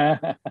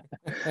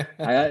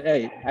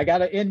 I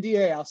got an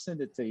NDA. I'll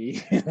send it to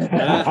you.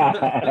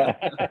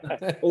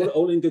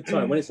 all in good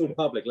time. When it's all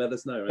public, let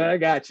us know. Right? I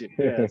got you.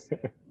 Yes.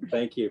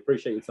 Thank you.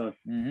 Appreciate your time.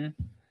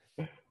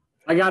 Mm-hmm.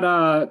 I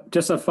got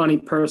just a funny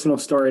personal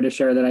story to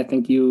share that I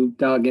think you,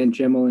 Doug, and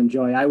Jim will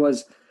enjoy. I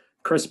was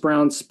Chris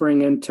Brown's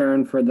spring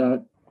intern for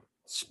the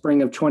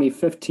spring of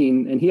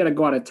 2015, and he had to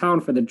go out of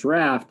town for the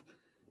draft.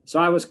 So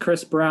I was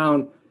Chris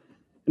Brown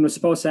and was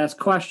supposed to ask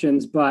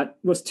questions, but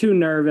was too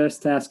nervous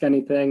to ask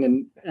anything.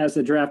 And as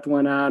the draft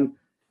went on,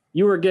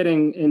 you were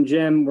getting, and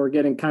Jim were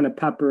getting kind of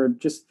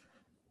peppered. Just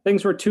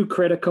things were too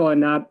critical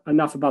and not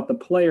enough about the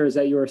players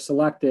that you were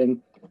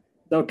selecting.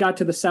 So it got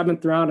to the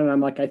 7th round, and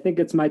I'm like, I think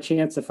it's my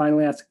chance to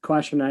finally ask a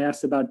question. I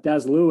asked about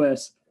Des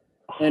Lewis,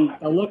 and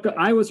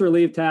I was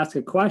relieved to ask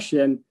a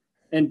question.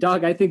 And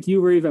Doug, I think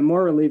you were even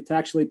more relieved to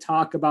actually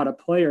talk about a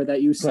player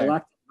that you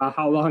selected, about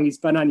how long he's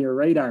been on your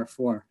radar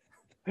for.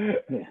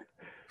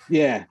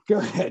 Yeah. Go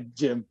ahead,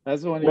 Jim.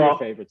 That's one of your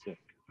favorites.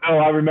 No,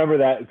 I remember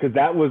that because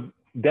that was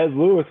Des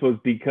Lewis was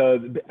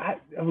because I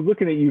was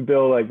looking at you,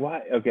 Bill, like,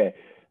 why? Okay.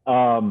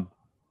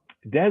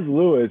 Des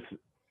Lewis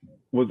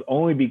was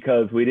only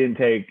because we didn't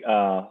take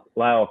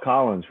Lyle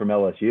Collins from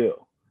LSU.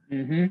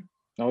 Mm-hmm.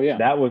 Oh, yeah.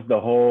 That was the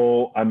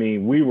whole, I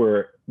mean, we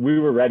were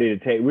ready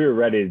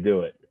to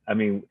do it. I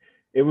mean,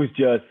 it was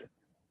just,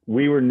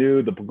 we were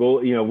new, the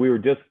Pagula, we were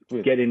just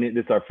getting it.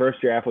 This is our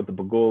first draft with the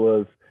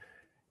Pagulas.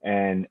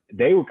 And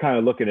they were kind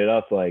of looking at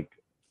us like,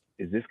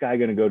 is this guy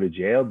going to go to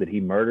jail? Did he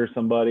murder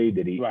somebody?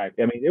 Did he? Right.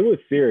 I mean, it was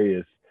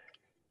serious.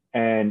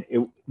 And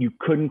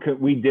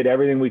we did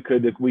everything we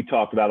could. We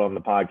talked about on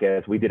the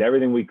podcast. We did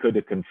everything we could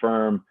to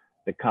confirm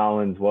that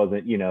Collins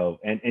wasn't,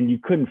 and you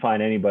couldn't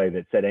find anybody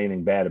that said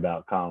anything bad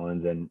about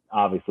Collins. And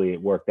obviously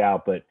it worked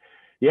out. But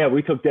yeah,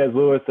 we took Des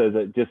Lewis as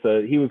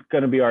he was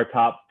going to be our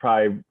top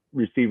probably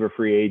receiver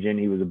free agent.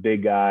 He was a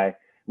big guy.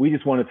 We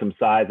just wanted some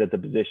size at the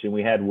position.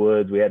 We had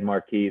Woods, we had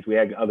Marquise, we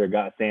had other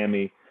guys,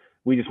 Sammy.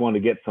 We just wanted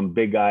to get some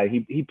big guy.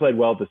 He played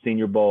well at the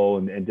Senior Bowl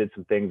and did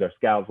some things. Our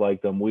scouts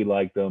liked him. We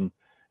liked him.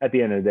 At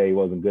the end of the day, he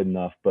wasn't good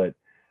enough. But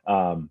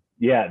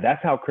yeah,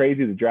 that's how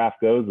crazy the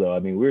draft goes, though. I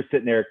mean, we were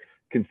sitting there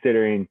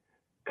considering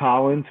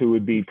Collins, who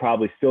would be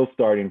probably still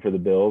starting for the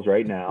Bills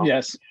right now.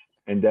 Yes.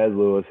 And Des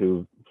Lewis,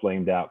 who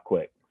flamed out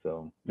quick.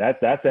 So that's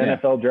the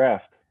NFL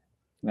draft.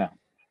 Yeah.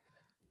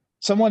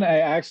 Someone I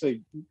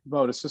actually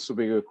noticed, this will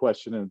be a good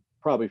question and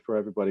probably for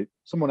everybody.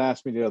 Someone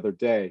asked me the other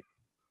day,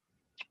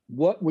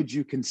 what would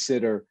you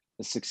consider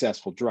a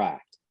successful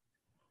draft?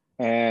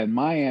 And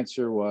my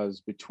answer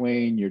was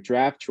between your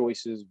draft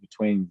choices,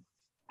 between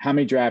how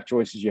many draft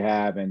choices you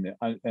have and the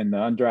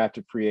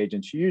undrafted free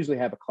agents, you usually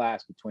have a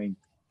class between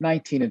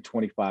 19 and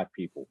 25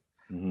 people,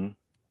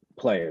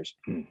 players.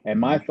 And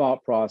my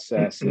thought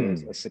process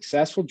is a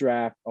successful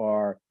draft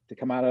are to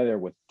come out of there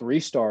with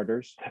 3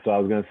 starters. That's what I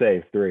was going to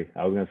say. 3.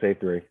 I was going to say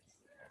 3.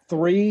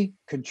 3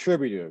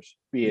 contributors,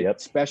 be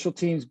it special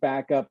teams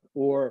backup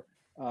or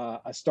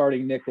a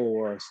starting nickel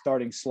or a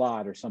starting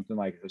slot or something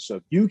like this. So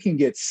if you can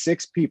get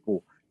 6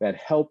 people that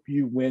help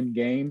you win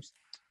games,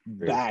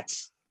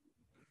 that's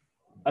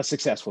a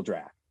successful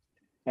draft.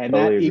 And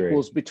Totally that agree.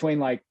 equals between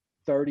like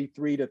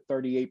 33 to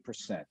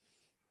 38%.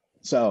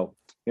 So,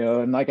 you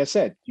know, and like I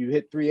said, you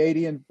hit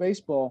 380 in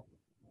baseball,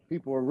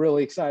 people are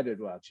really excited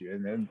about you.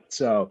 And then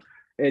so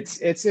it's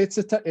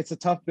a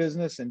tough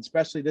business, and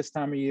especially this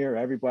time of year,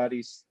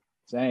 everybody's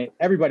saying,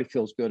 everybody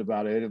feels good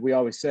about it. We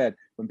always said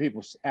when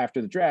people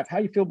after the draft, how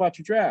you feel about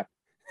your draft?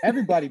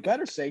 Everybody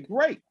better say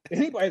great.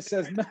 Anybody that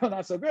says no,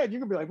 not so good, you're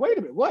gonna be like, wait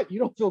a minute, what? You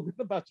don't feel good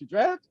about your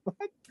draft?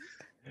 What?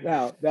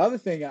 Now, the other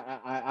thing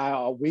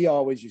we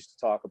always used to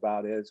talk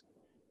about is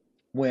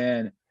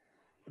when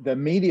the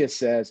media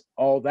says,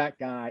 oh, that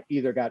guy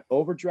either got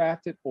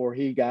overdrafted or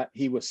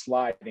he was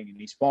sliding and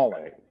he's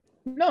falling.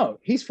 No,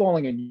 he's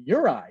falling in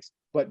your eyes,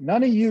 but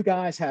none of you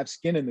guys have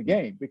skin in the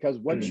game, because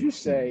what you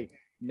say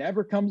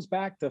never comes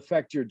back to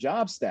affect your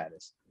job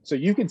status. So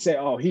you can say,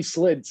 oh, he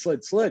slid.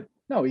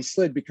 No, he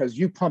slid because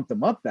you pumped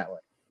him up that way.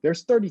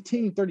 There's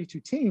 32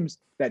 teams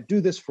that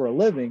do this for a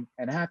living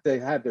and have to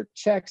have their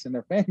checks and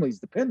their families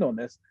depend on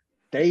this.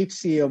 They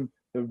see them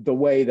the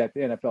way that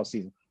the NFL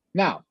sees them.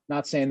 Now,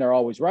 not saying they're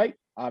always right,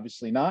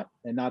 obviously not,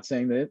 and not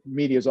saying that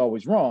media is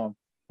always wrong,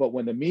 but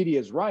when the media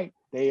is right,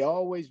 they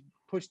always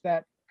push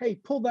that, hey,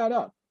 pull that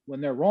up.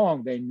 When they're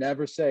wrong, they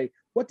never say,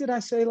 what did I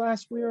say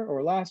last year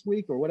or last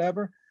week or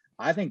whatever?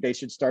 I think they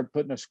should start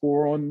putting a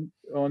score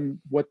on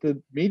what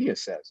the media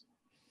says.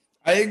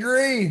 I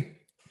agree.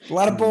 A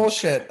lot of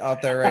bullshit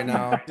out there right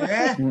now.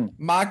 Yeah.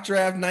 Mock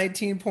draft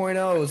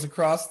 19.0s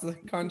across the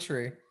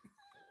country.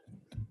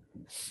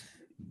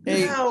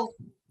 Hey, No.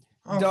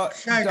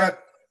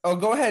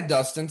 go ahead,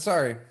 Dustin.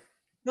 Sorry.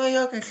 No,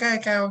 you're okay,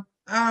 Kyle.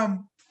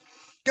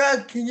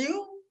 Doug, can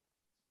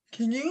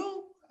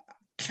you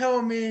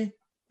tell me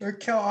or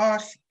tell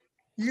us,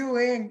 you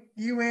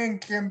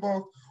and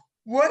Kimball,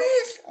 what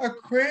is a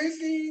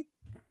crazy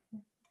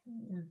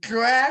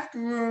draft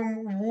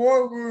room,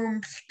 war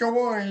room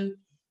story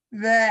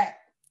that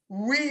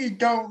we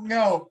don't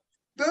know?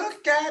 There's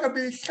gotta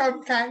be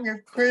some kind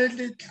of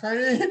crazy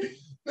trade.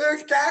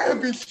 There's gotta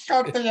be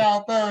something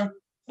out there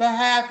that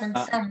happened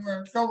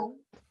somewhere. So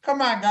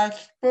come on,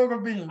 guys, spill the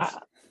beans.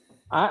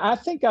 I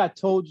think I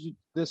told you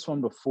this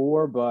one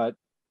before, but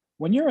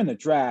when you're in the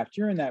draft,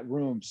 you're in that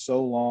room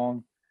so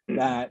long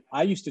that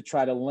I used to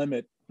try to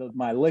limit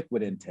my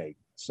liquid intake.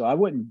 So I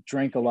wouldn't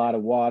drink a lot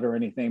of water or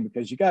anything,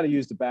 because you got to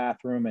use the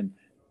bathroom, and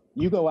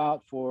you go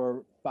out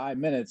for 5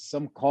 minutes,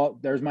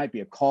 there might be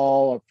a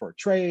call for a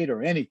trade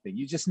or anything.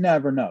 You just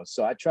never know.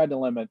 So I tried to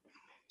limit.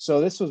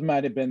 So this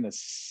might have been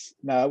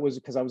it was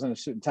because I was in a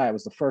suit and tie. It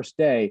was the first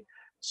day.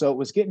 So it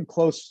was getting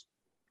close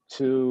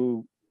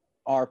to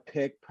our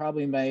pick,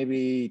 probably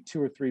maybe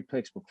 2 or 3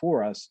 picks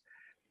before us.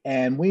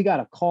 And we got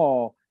a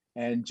call,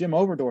 and Jim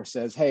Overdorf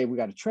says, hey, we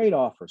got a trade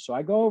offer. So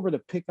I go over to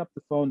pick up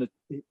the phone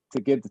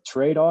to get the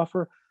trade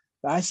offer.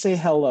 I say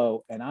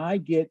hello, and I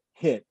get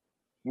hit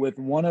with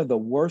one of the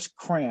worst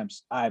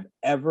cramps I've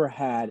ever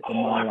had in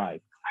my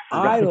life.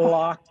 I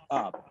locked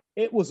up.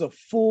 It was a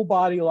full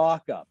body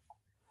lockup.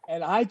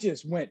 And I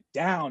just went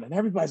down, and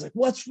everybody's like,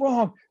 what's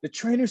wrong? The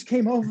trainers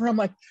came over. I'm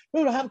like,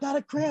 dude, I've got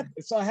a cramp.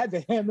 And so I had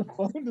to hand the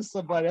phone to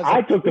somebody.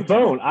 I took the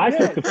phone. I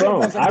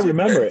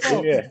remember it.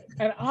 Yeah.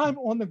 And I'm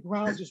on the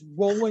ground just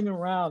rolling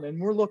around,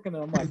 and we're looking,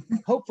 and I'm like,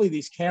 hopefully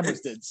these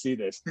cameras didn't see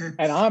this.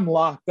 And I'm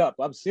locked up.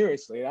 I'm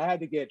seriously. I had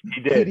to get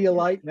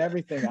Pedialyte and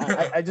everything.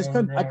 I just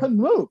couldn't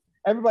move.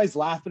 Everybody's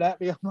laughing at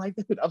me. I'm like,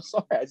 dude, I'm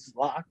sorry. I just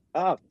locked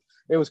up.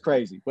 It was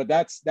crazy. But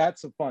that's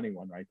a funny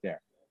one right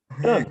there.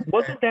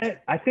 Wasn't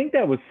that? I think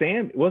that was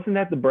Sam. Wasn't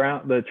that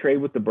the trade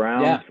with the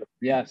Browns?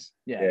 Yeah.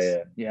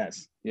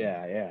 Yes.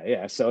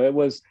 So it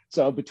was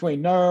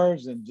between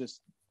nerves and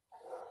just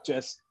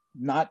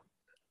not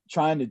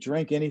trying to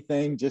drink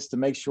anything, just to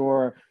make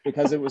sure,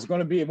 because it was going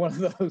to be one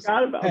of those. I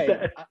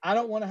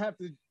don't want to have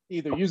to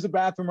either use the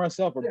bathroom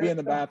myself or be in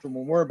the bathroom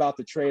when we're about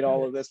to trade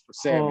all of this for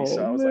Sammy.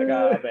 So I was like,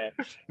 oh man,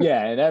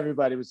 yeah. And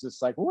everybody was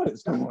just like, what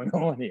is going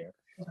on here?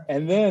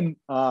 And then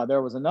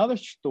there was another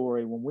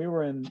story when we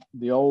were in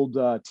the old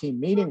team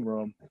meeting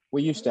room.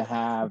 We used to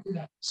have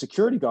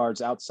security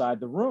guards outside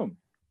the room.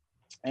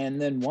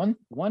 And then one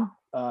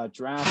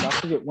draft, I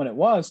forget when it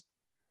was,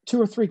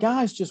 2 or 3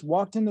 guys just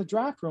walked in the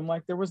draft room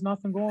like there was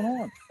nothing going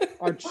on.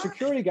 Our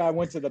security guy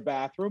went to the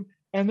bathroom,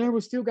 and there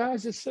was 2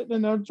 guys just sitting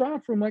in the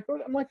draft room. I'm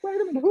like,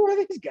 wait a minute, who are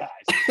these guys?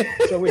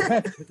 So we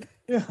had,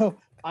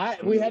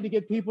 we had to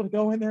get people to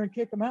go in there and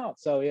kick them out.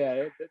 So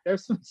yeah,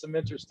 there's some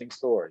interesting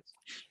stories.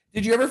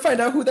 Did you ever find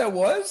out who that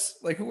was?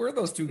 Like, who were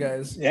those two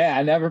guys? Yeah,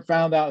 I never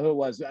found out who it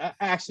was.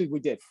 Actually, we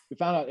did. We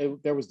found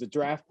out there was the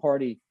draft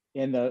party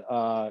in the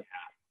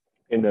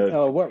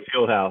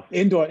field house,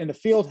 indoor in the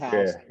field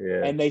house,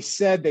 yeah. And they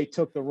said they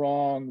took the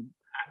wrong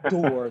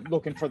door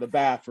looking for the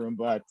bathroom,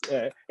 but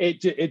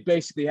it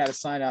basically had a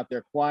sign out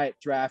there: quiet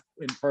draft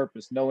in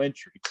purpose, no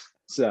entry.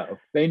 So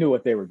they knew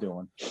what they were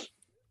doing.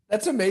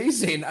 That's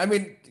amazing. I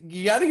mean,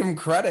 you got to give them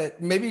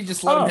credit. Maybe you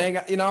just let them hang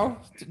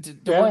out,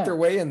 to work their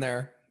way in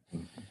there.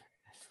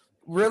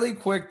 Really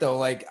quick though,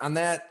 like on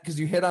that, because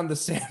you hit on the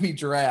Sammy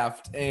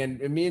draft, and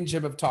me and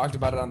Jim have talked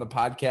about it on the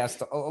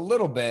podcast a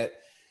little bit.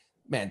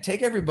 Man,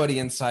 take everybody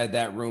inside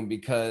that room,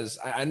 because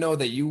I know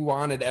that you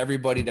wanted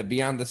everybody to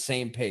be on the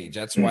same page.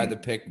 That's why the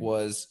pick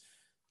was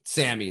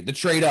Sammy, the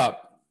trade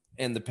up,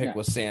 and the pick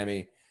was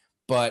Sammy.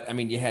 But I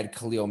mean, you had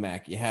Khalil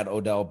Mack, you had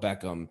Odell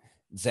Beckham,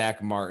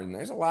 Zach Martin.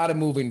 There's a lot of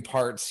moving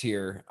parts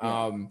here.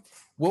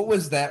 What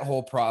was that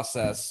whole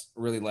process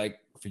really like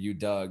for you,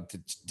 Doug,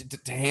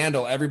 to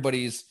handle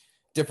everybody's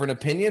different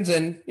opinions?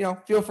 And,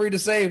 feel free to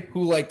say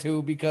who liked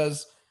who,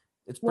 because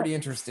it's pretty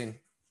interesting.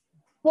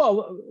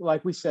 Well,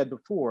 like we said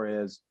before,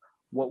 is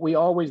what we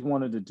always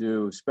wanted to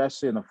do,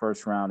 especially in the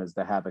first round, is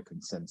to have a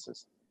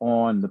consensus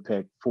on the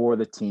pick for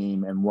the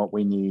team and what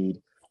we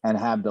need, and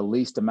have the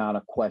least amount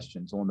of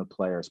questions on the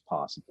players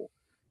possible.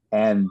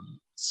 And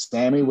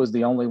Sammy was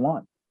the only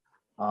one.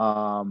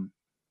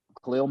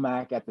 Khalil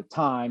Mack at the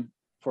time,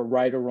 for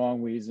right or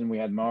wrong reason, we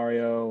had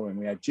Mario and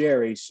we had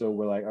Jerry. So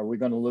we're like, are we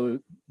going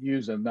to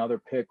use another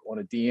pick on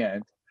a D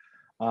end?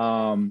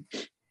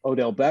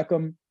 Odell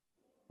Beckham,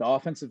 the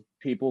offensive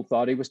people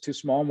thought he was too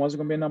small and wasn't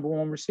going to be a number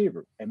one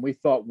receiver. And we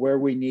thought where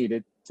we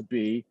needed to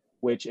be,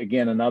 which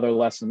again, another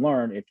lesson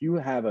learned, if you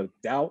have a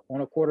doubt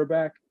on a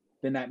quarterback,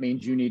 then that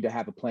means you need to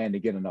have a plan to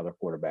get another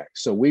quarterback.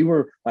 So we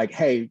were like,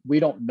 hey, we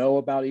don't know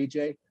about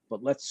EJ,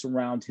 but let's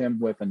surround him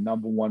with a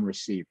number one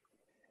receiver.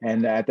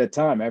 And at that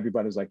time,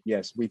 everybody was like,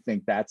 yes, we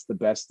think that's the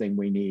best thing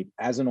we need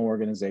as an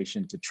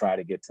organization to try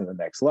to get to the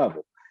next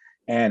level.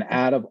 And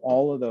out of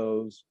all of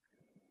those,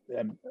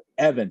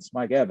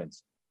 Mike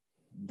Evans,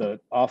 the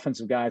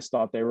offensive guys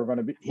thought they were going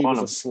to be, he was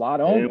a slot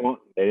only.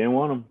 They didn't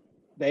want him.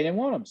 They didn't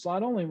want him.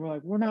 Slot only. We're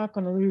like, we're not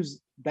going to lose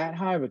that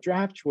high of a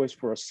draft choice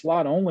for a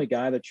slot only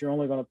guy that you're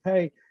only going to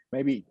pay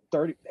maybe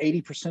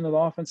 80% of the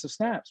offensive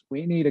snaps.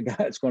 We need a guy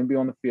that's going to be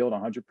on the field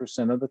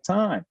 100% of the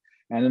time.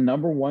 And a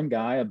number one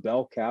guy, a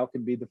bell cow,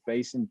 can be the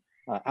face and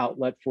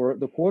outlet for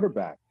the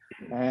quarterback.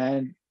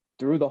 And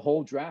through the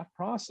whole draft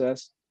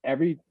process,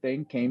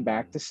 everything came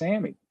back to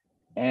Sammy.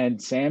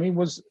 And Sammy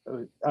was,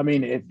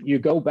 if you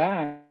go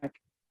back,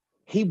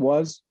 he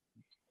was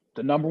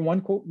the number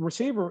one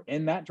receiver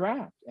in that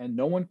draft. And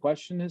no one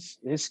questioned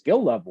his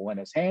skill level and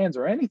his hands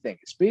or anything,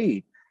 his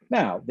speed.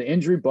 Now, the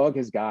injury bug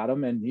has got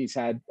him, and he's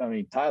had,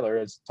 Tyler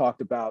has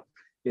talked about,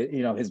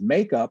 his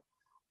makeup.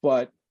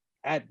 But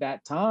at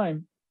that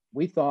time,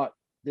 we thought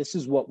this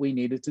is what we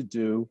needed to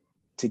do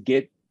to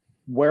get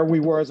where we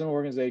were as an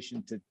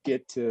organization, to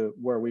get to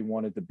where we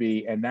wanted to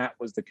be. And that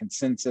was the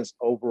consensus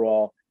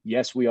overall.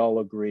 Yes, we all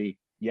agree.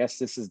 Yes,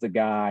 this is the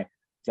guy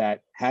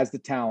that has the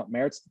talent,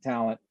 merits the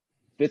talent,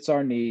 fits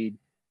our need,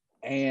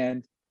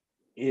 and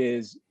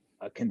is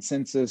a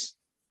consensus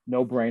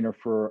no-brainer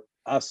for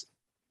us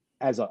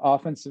as an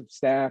offensive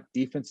staff,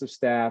 defensive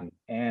staff,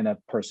 and a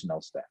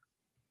personnel staff.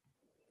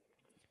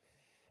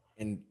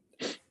 And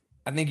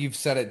I think you've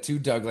said it too,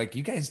 Doug. Like,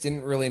 you guys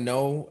didn't really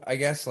know, I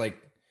guess,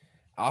 like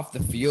off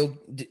the field,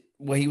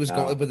 when he was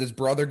going with his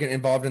brother getting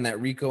involved in that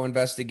RICO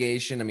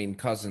investigation.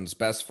 Cousins,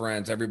 best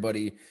friends,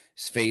 everybody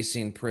is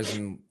facing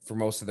prison for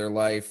most of their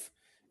life,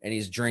 and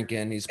he's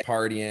drinking, he's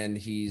partying,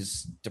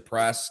 he's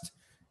depressed.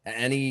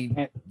 And he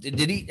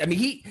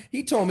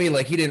told me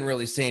like he didn't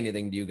really say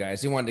anything to you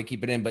guys. He wanted to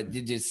keep it in, but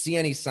did you see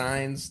any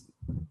signs?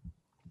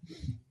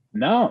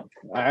 No,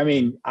 I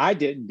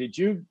didn't. Did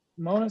you,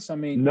 Monas?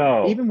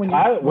 No. Even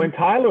when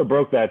Tyler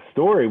broke that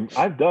story,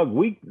 I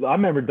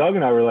remember Doug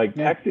and I were like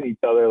texting each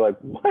other, like,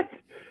 what?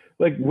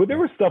 Like, there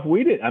was stuff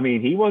we did.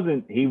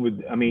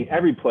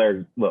 Every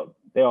player, look,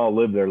 they all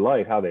live their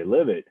life how they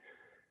live it,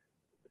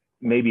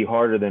 maybe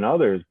harder than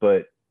others,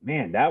 but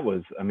man, that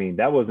was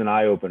an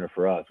eye opener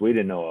for us. We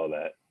didn't know all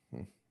that.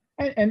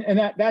 And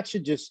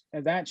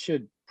that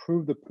should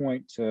prove the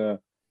point to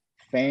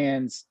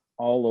fans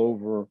all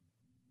over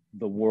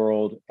the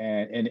world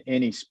and in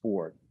any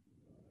sport.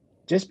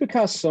 Just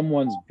because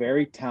someone's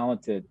very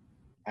talented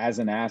as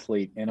an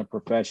athlete in a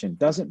profession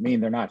doesn't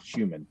mean they're not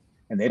human,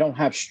 and they don't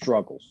have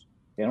struggles.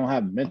 They don't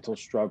have mental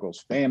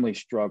struggles, family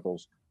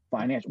struggles,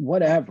 financial,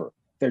 whatever.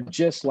 They're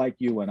just like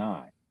you and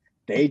I.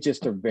 They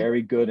just are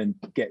very good and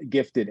get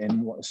gifted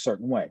in a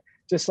certain way.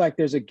 Just like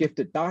there's a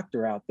gifted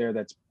doctor out there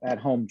that's at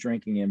home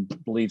drinking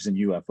and believes in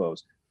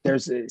UFOs.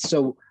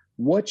 So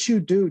what you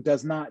do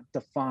does not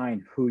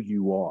define who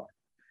you are.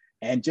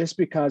 And just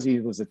because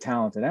he was a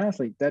talented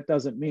athlete, that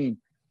doesn't mean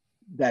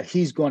that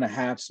he's going to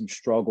have some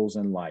struggles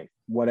in life,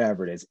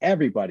 whatever it is.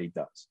 Everybody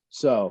does.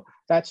 So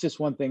that's just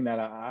one thing that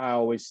I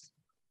always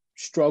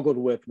struggled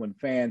with when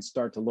fans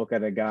start to look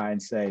at a guy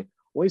and say,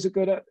 well, he's a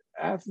good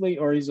athlete,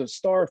 or he's a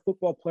star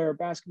football player,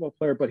 basketball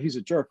player, but he's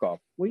a jerk off.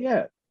 Well,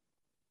 yeah,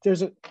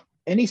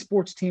 any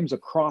sports team's a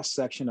cross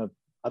section of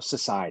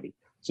society.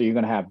 So you're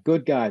going to have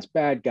good guys,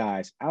 bad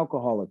guys,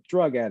 alcoholics,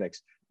 drug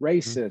addicts,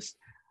 racists,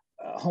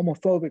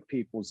 homophobic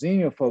people,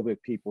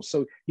 xenophobic people.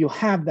 So you'll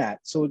have that.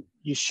 So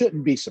you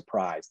shouldn't be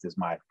surprised, is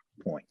my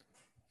point.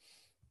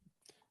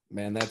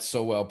 Man, that's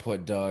so well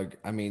put, Doug.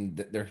 I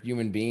mean, they're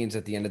human beings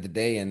at the end of the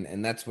day,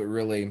 and that's what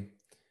really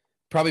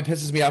probably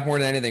pisses me off more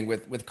than anything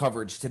with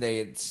coverage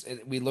today.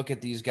 We look at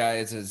these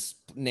guys as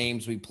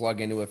names we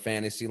plug into a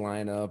fantasy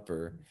lineup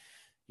or,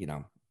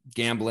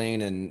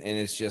 gambling, and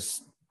it's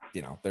just,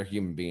 they're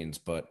human beings.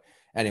 But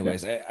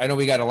anyways, yeah. I know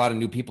we got a lot of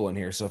new people in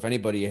here, so if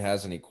anybody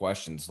has any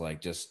questions,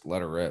 just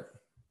let her rip.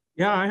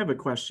 Yeah, I have a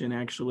question,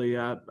 actually.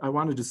 I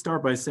wanted to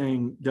start by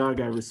saying, Doug,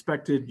 I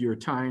respected your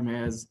time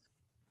as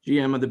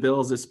GM of the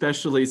Bills,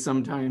 especially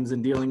sometimes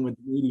in dealing with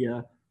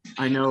media.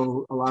 I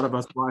know a lot of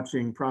us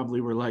watching probably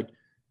were like,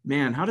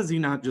 man, how does he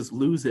not just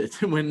lose it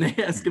when they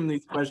ask him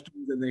these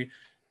questions and they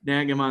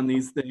nag him on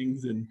these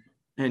things?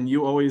 And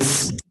you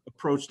always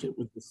approached it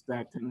with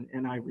respect,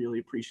 and I really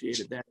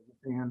appreciated that as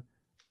a fan.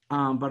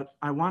 But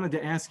I wanted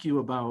to ask you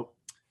about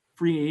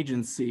free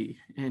agency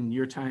and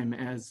your time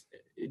as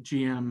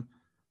GM,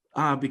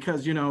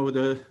 because,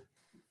 the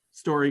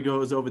story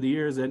goes over the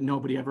years that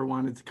nobody ever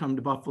wanted to come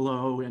to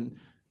Buffalo, and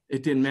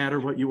it didn't matter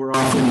what you were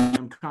offering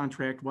them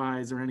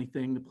contract-wise or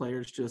anything. The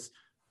players just,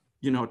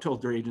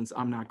 told their agents,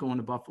 I'm not going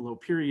to Buffalo,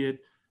 period.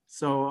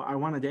 So I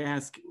wanted to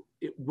ask,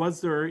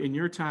 was there in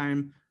your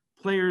time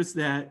players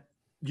that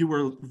you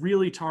were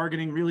really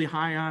targeting, really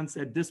high on,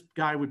 said this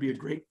guy would be a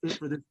great fit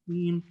for this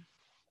team,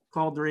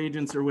 called their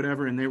agents or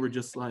whatever, and they were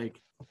just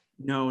like,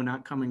 no,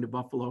 not coming to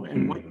Buffalo?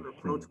 And what your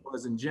approach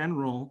was in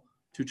general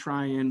to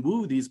try and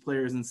woo these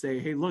players and say,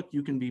 hey, look,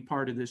 you can be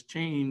part of this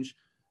change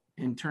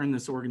and turn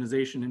this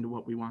organization into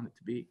what we want it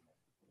to be?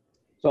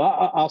 So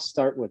I'll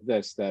start with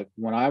this, that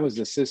when I was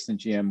assistant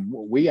GM,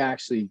 we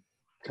actually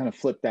kind of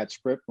flipped that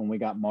script when we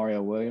got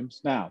Mario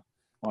Williams. Now,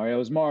 Mario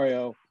is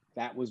Mario.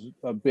 That was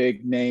a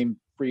big name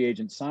free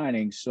agent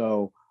signing.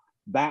 So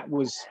that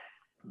was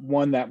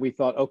one that we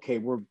thought, okay,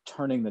 we're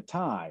turning the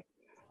tide.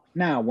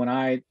 Now,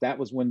 that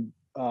was when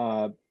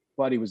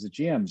Buddy was the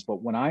GM.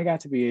 But when I got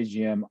to be a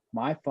GM,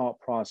 my thought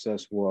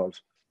process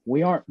was,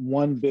 we aren't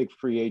one big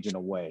free agent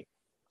away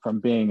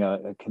from being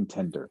a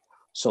contender.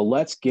 So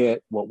let's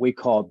get what we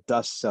call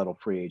dust settle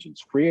free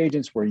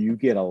agents where you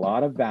get a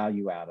lot of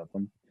value out of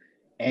them.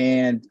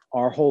 And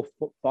our whole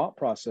thought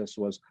process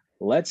was,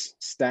 let's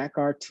stack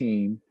our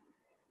team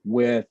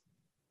with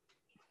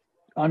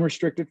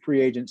unrestricted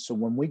free agents. So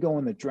when we go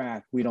in the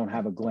draft, we don't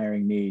have a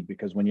glaring need,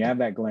 because when you have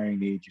that glaring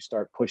need, you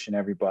start pushing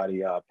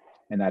everybody up,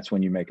 and that's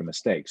when you make a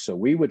mistake. So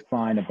we would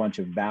find a bunch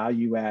of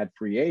value add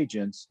free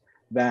agents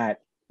that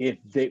if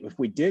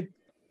we did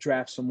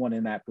draft someone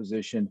in that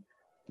position,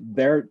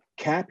 their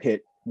cap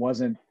hit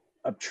wasn't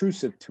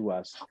obtrusive to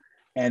us,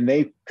 and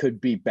they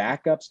could be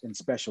backups and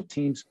special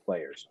teams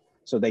players.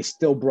 So they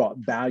still brought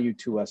value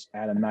to us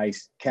at a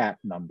nice cap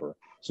number.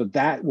 So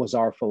that was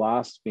our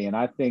philosophy. And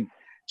I think,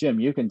 Jim,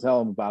 you can tell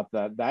them about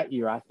that. That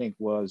year, I think,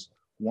 was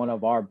one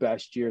of our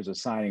best years of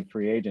signing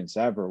free agents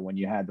ever, when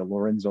you had the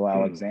Lorenzo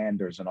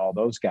Alexanders and all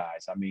those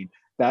guys.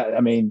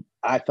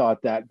 I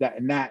thought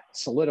that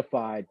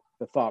solidified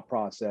the thought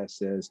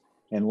process is,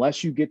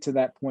 unless you get to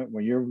that point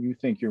where you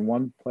think you're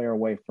one player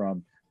away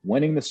from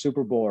winning the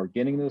Super Bowl or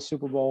getting to the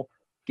Super Bowl,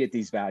 get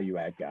these value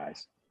add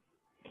guys.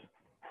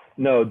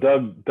 No,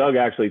 Doug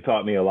actually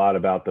taught me a lot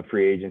about the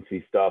free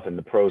agency stuff and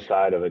the pro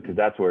side of it, because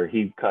that's where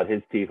he cut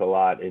his teeth a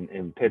lot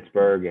in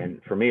Pittsburgh.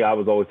 And for me, I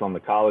was always on the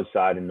college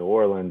side in New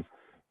Orleans.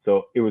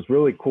 So it was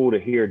really cool to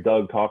hear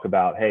Doug talk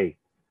about, hey,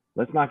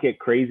 let's not get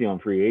crazy on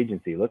free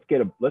agency. Let's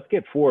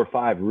get 4 or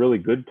 5 really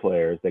good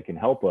players that can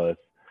help us,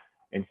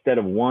 instead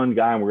of one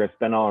guy and we're going to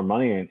spend all our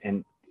money.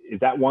 And is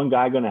that one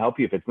guy going to help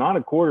you? If it's not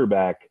a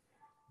quarterback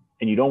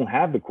and you don't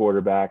have the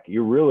quarterback,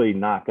 you're really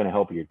not going to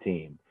help your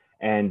team.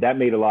 And that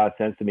made a lot of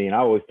sense to me. And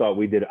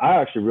I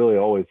actually really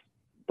always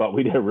thought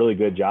we did a really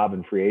good job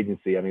in free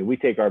agency. I mean, we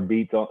take our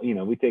beats on,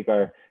 we take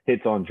our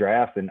hits on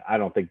drafts, and I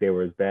don't think they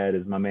were as bad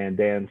as my man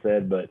Dan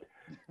said, but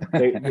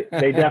they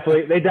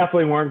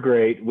definitely weren't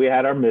great. We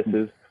had our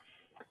misses.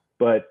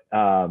 But,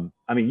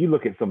 you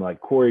look at some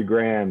like Corey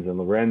Graham's and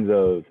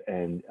Lorenzo's,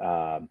 and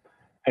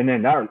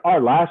then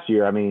our last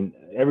year,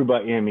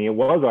 it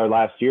was our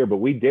last year, but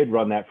we did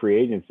run that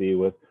free agency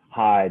with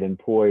Hyde and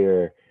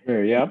Poyer.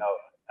 Yeah.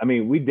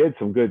 We did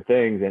some good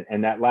things,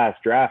 and that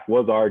last draft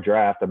was our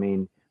draft.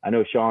 I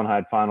know Sean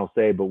had final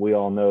say, but we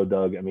all know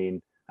Doug.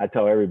 I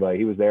tell everybody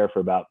he was there for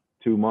about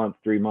 2 months,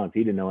 3 months.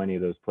 He didn't know any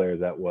of those players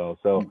that well.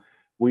 So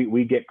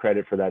we get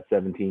credit for that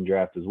 17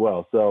 draft as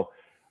well. So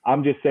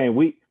I'm just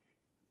saying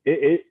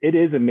it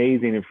is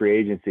amazing in free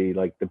agency.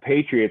 Like, the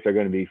Patriots are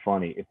going to be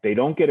funny if they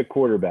don't get a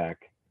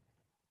quarterback,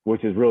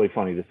 which is really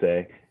funny to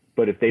say.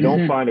 But if they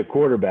don't find a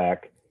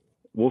quarterback,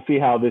 we'll see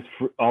how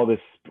all this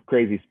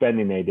crazy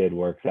spending they did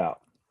works out.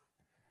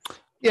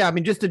 Yeah, I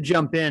mean, just to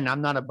jump in,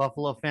 I'm not a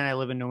Buffalo fan. I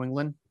live in New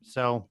England.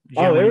 So,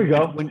 Jim, there we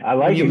go. I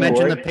like when you it,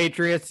 mentioned Corey. the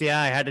Patriots,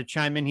 yeah, I had to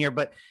chime in here.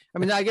 But, I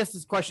mean, I guess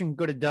this question can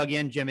go to Doug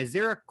and Jim. Is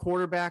there a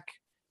quarterback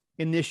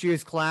in this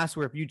year's class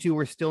where if you two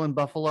were still in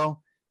Buffalo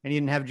and you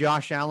didn't have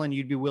Josh Allen,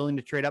 you'd be willing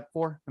to trade up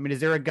for? I mean, is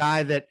there a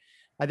guy that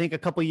I think a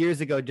couple of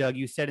years ago, Doug,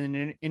 you said in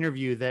an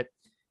interview that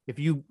if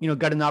you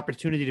got an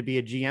opportunity to be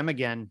a GM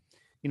again,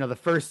 the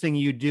first thing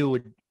you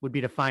do would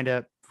be to find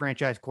a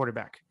franchise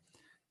quarterback.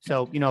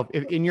 So,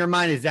 if in your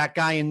mind, is that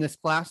guy in this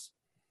class?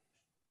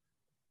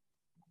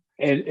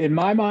 In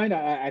my mind,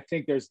 I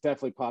think there's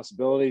definitely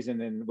possibilities. And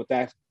then with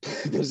that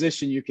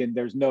position,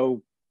 there's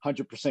no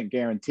 100%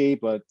 guarantee,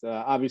 but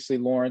obviously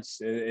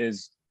Lawrence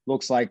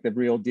looks like the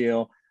real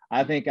deal.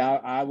 I think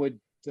I would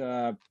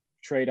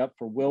trade up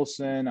for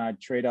Wilson.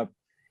 I'd trade up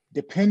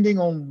depending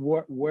on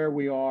where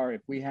we are.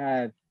 If we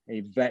had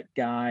a vet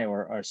guy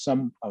or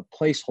a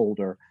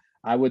placeholder,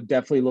 I would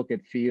definitely look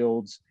at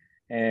Fields.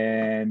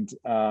 And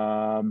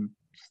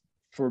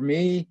for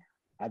me,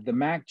 the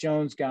Mac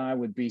Jones guy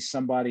would be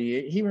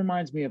somebody, he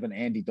reminds me of an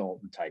Andy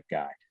Dalton type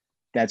guy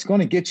that's going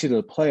to get you to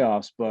the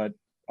playoffs, but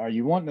are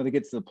you wanting to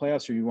get to the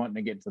playoffs or are you wanting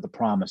to get to the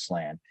promised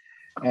land?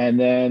 And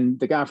then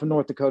the guy from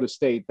North Dakota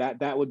State,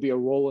 that would be a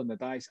roll in the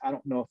dice. I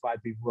don't know if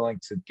I'd be willing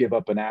to give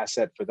up an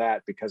asset for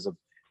that because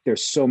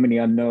there's so many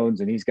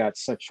unknowns and he's got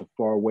such a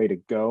far way to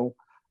go.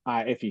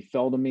 If he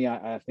fell to me,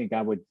 I think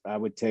I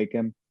would take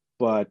him.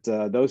 But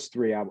those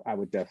three, I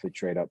would definitely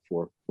trade up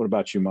for. What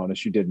about you,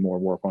 Monis? You did more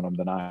work on them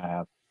than I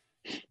have.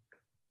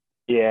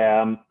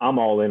 Yeah, I'm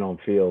all in on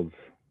Fields.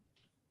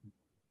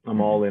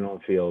 All in on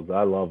Fields.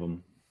 I love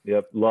him.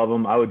 Yep, love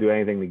him. I would do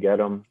anything to get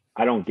him.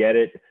 I don't get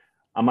it.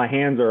 My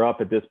hands are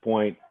up at this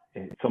point.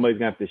 Somebody's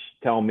gonna have to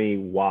tell me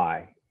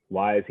why.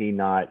 Why is he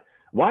not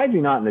in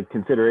the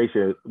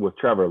consideration with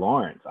Trevor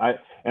Lawrence?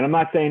 And I'm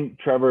not saying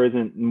Trevor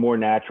isn't more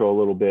natural a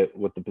little bit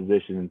with the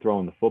position and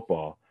throwing the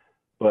football,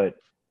 but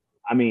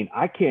I mean,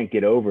 I can't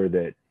get over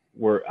that.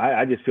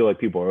 I just feel like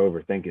people are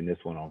overthinking this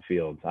one on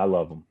Fields. I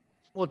love him.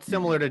 Well, it's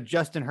similar to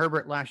Justin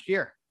Herbert last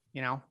year.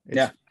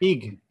 It's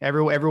big.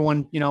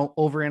 Everyone,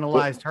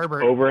 overanalyzed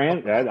Herbert.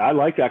 I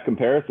like that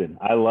comparison.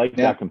 I like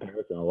that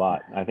comparison a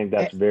lot. I think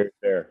that's very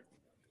fair.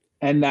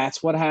 And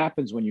that's what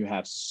happens when you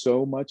have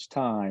so much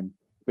time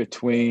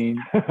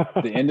between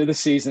the end of the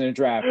season and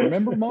draft.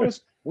 Remember,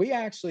 Monis,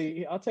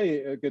 I'll tell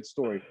you a good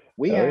story.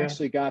 We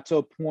got to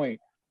a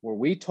point where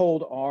we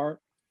told our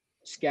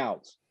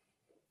scouts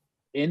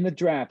in the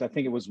draft, I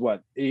think it was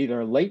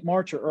either late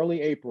March or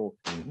early April,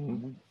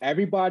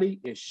 everybody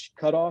is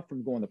cut off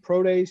from going to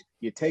pro days.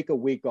 You take a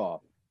week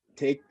off,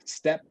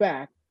 step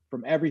back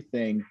from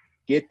everything,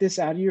 get this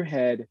out of your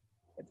head,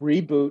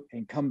 reboot,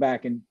 and come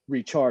back and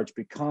recharge,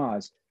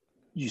 because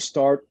you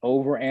start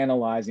over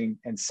analyzing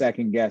and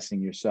second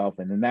guessing yourself.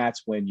 And then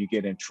that's when you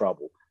get in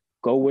trouble.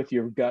 Go with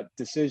your gut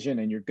decision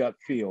and your gut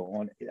feel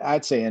on,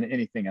 I'd say, in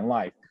anything in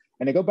life.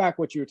 And to go back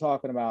what you were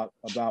talking about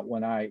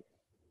when I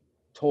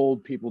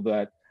told people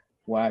that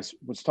when I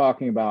was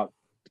talking about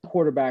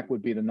quarterback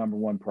would be the number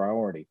one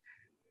priority.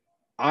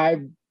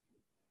 I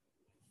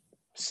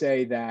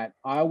say that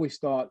I always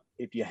thought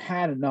if you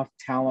had enough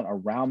talent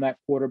around that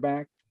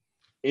quarterback,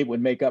 it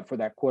would make up for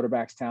that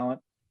quarterback's talent.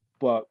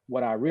 But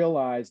what I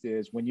realized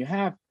is when you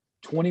have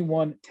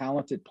 21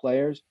 talented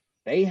players,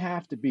 they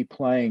have to be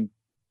playing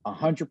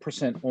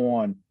 100%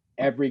 on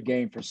every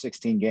game for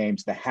 16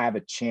 games to have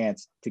a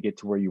chance to get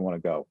to where you want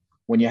to go.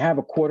 When you have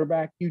a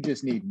quarterback, you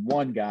just need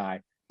one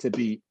guy to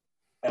be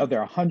either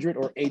 100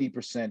 or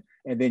 80%,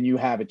 and then you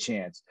have a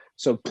chance.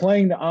 So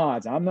playing the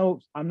odds, I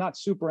like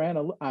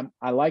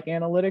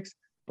analytics,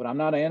 but I'm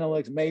not an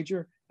analytics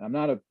major. I'm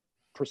not a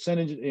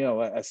percentage,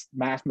 a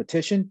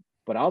mathematician,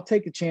 but I'll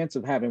take a chance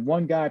of having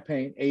one guy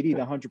paying 80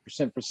 to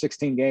 100% for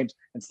 16 games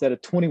instead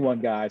of 21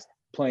 guys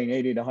playing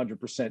 80 to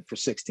 100% for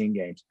 16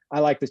 games.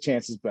 I like the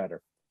chances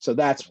better. So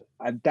that's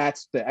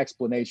the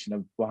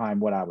explanation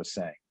behind what I was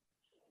saying.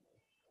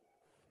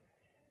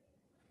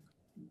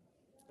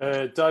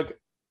 Doug,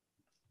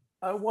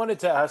 I wanted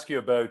to ask you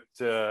about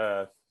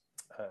a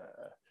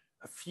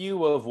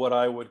few of what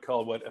I would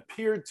call what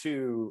appeared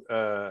to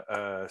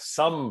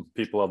some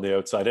people on the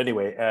outside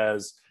anyway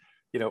as,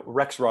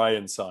 Rex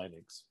Ryan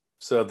signings.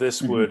 So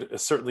this would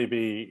certainly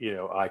be,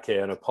 IK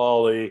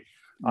Anapoli.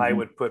 I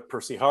would put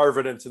Percy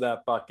Harvin into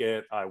that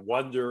bucket. I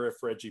wonder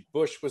if Reggie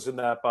Bush was in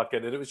that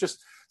bucket. And it was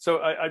just,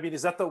 so, I mean,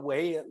 is that the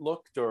way it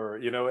looked, or,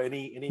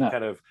 any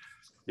kind of,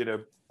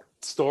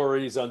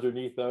 stories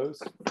underneath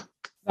those?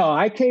 No,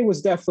 IK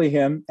was definitely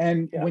him.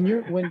 And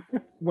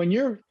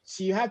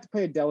so you have to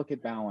play a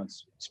delicate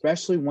balance,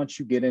 especially once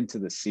you get into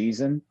the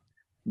season,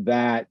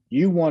 that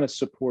you want to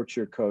support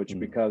your coach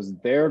because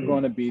they're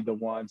going to be the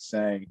ones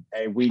saying,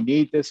 hey, we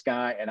need this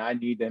guy and I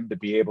need them to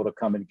be able to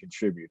come and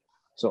contribute.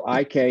 So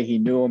IK, he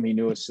knew him, he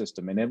knew his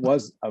system, and it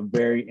was a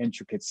very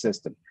intricate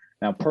system.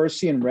 Now,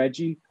 Percy and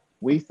Reggie,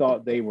 we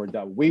thought they were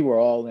done. We were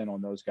all in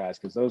on those guys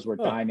because those were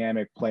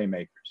dynamic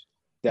playmakers.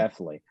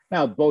 Definitely.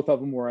 Now, both of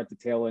them were at the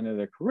tail end of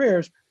their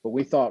careers, but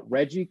we thought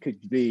Reggie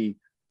could be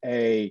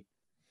a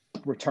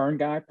return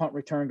guy, punt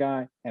return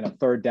guy, and a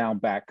third down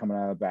back coming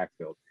out of the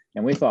backfield.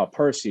 And we thought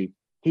Percy,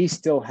 he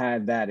still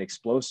had that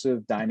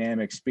explosive,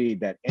 dynamic speed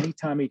that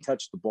anytime he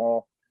touched the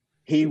ball,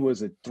 he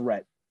was a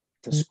threat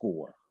to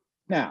score.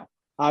 Now,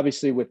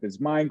 obviously, with his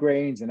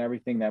migraines and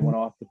everything that went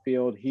off the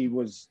field, it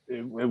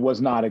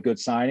was not a good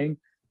signing.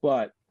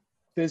 But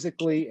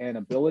physically and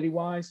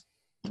ability-wise,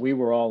 we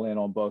were all in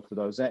on both of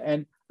those.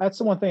 And that's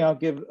the one thing I'll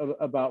give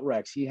about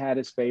Rex. He had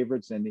his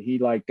favorites, and he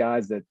liked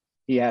guys that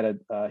he had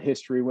a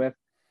history with,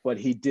 but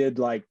he did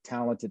like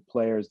talented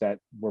players that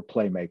were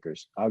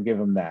playmakers. I'll give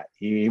him that.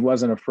 He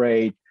wasn't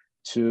afraid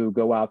to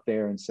go out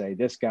there and say,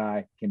 this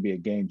guy can be a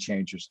game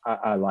changer.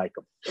 I like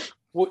him.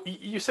 Well,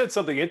 you said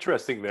something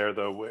interesting there,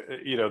 though,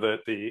 that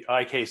the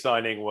IK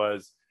signing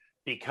was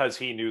because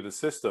he knew the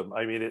system.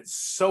 I mean, it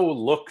so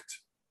looked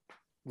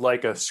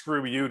like a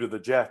screw you to the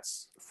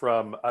Jets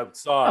from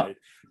outside.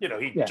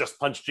 He just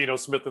punched Geno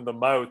Smith in the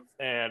mouth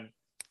and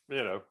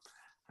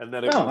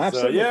then it was,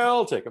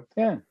 I'll take him.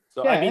 Yeah.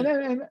 So, yeah. I mean,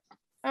 and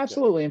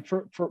absolutely. And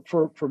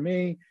for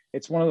me,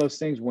 it's one of those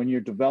things when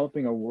you're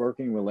developing a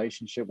working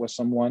relationship with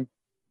someone,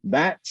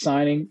 that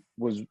signing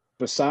was,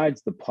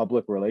 besides the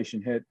public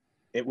relation hit,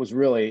 it was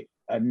really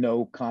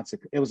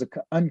it was an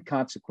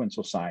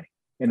unconsequential signing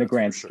in the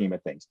grand scheme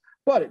of things.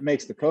 But it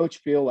makes the coach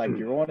feel like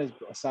you're on his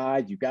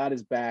side, you got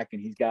his back,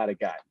 and he's got a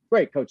guy.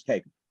 Great, coach,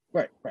 take him.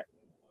 Right.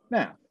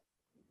 Now,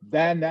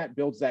 then that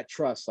builds that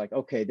trust. Like,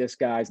 okay, this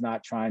guy's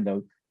not trying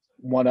to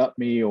one up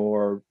me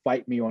or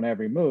fight me on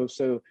every move.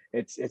 So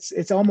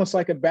it's almost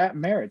like a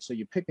marriage. So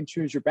you pick and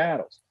choose your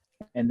battles.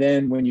 And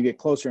then when you get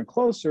closer and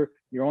closer,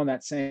 you're on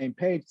that same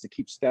page to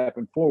keep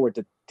stepping forward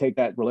to take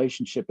that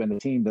relationship and the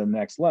team to the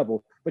next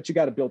level. But you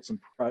got to build some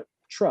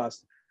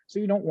trust. So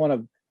you don't want to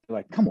be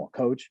like, come on,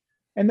 coach.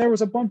 And there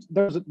was a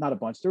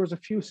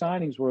few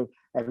signings where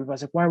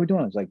everybody's like, why are we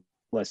doing it? I was like,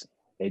 listen,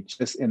 it's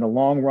just in the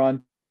long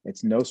run,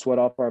 it's no sweat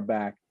off our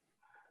back.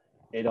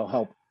 It'll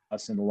help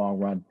us in the long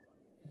run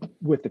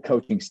with the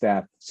coaching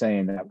staff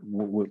saying that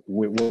we're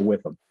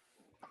with them.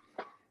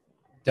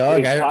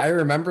 Doug, I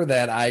remember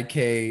that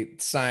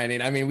IK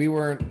signing. I mean, we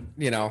weren't,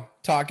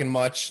 talking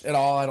much at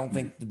all. I don't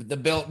think the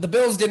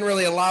Bills didn't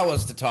really allow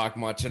us to talk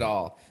much at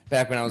all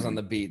back when I was on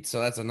the beat. So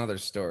that's another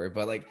story.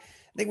 But I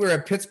think we were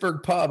at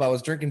Pittsburgh pub. I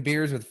was drinking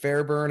beers with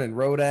Fairburn and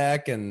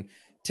Rodak and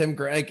Tim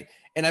Gregg.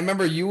 And I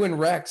remember you and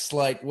Rex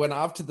went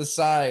off to the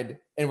side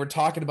and we're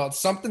talking about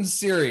something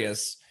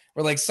serious.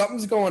 We're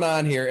something's going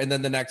on here. And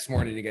then the next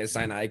morning you guys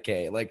sign IK.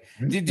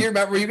 Do you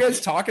remember, were you guys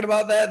talking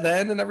about that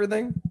then and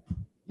everything?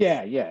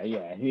 Yeah.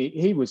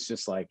 He was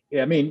just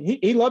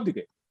he loved the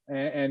game.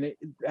 And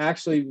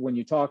actually, when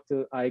you talk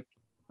to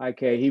IK,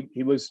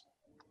 he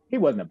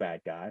wasn't a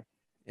bad guy.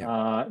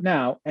 Yeah.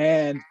 Now,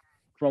 and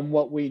from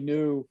what we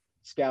knew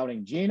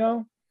scouting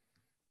Geno,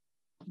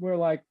 we're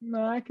like,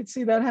 no, I could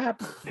see that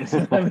happen.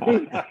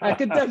 I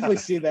could definitely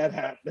see that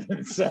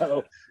happen.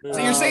 So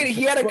you're saying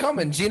he had it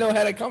coming. Geno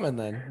had it coming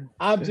then.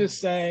 I'm just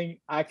saying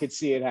I could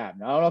see it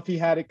happen. I don't know if he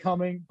had it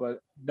coming, but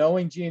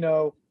knowing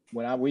Geno,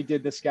 when we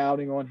did the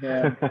scouting on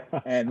him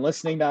and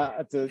listening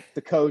to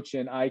the coach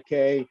and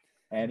IK,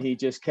 and he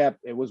just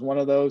it was one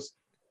of those,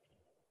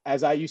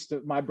 as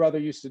my brother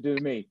used to do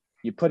to me.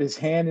 You put his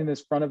hand in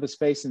his front of his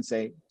face and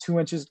say, 2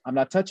 inches, I'm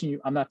not touching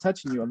you. I'm not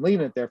touching you. I'm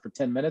leaving it there for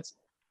 10 minutes.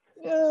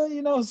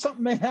 Yeah,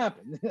 something may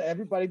happen.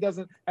 Everybody has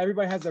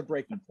their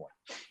breaking point.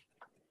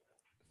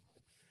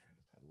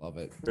 I love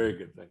it. Very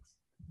good. Thanks.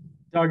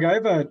 Doug, I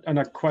have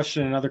another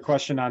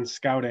question on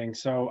scouting.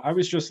 So I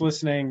was just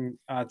listening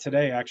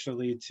today,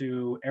 actually,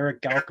 to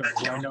Eric Galko,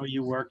 who I know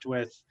you worked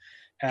with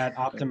at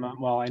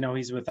Optimum. Well, I know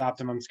he's with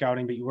Optimum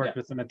Scouting, but you worked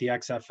with him at the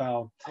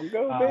XFL. I'm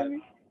going,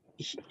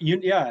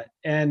 baby.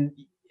 And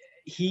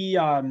he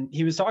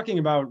was talking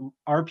about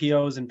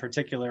RPOs in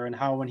particular and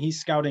how when he's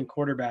scouting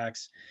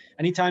quarterbacks,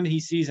 anytime he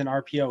sees an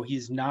RPO,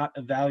 he's not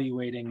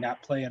evaluating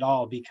that play at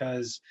all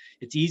because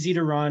it's easy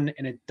to run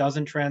and it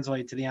doesn't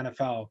translate to the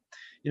NFL.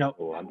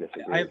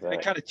 I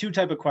kind of two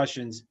type of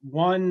questions.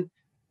 One,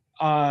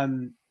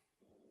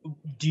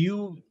 do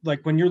you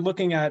when you're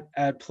looking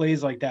at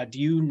plays like that, do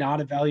you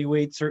not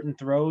evaluate certain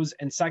throws?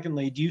 And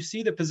secondly, do you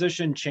see the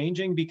position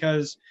changing?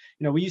 Because,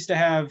 we used to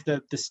have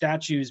the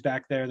statues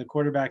back there, the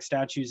quarterback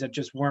statues that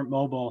just weren't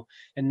mobile.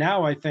 And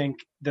now I think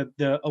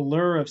the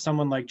allure of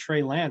someone like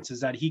Trey Lance is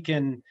that he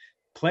can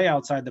play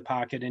outside the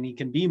pocket and he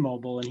can be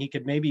mobile and he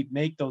could maybe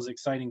make those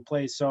exciting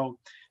plays. So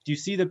do you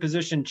see the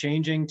position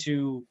changing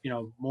to,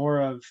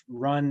 more of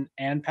run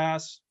and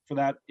pass for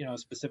that,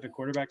 specific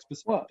quarterback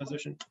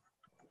position?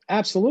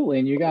 Absolutely.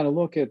 And you got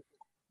to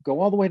go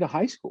all the way to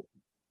high school.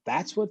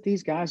 That's what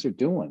these guys are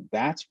doing.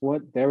 That's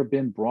what they've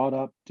been brought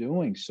up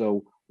doing.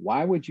 So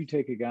why would you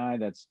take a guy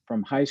that's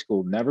from high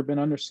school, never been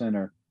under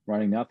center,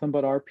 running nothing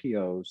but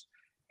RPOs,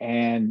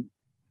 and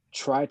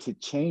try to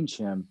change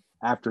him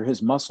after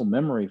his muscle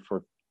memory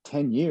for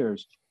 10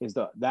 years is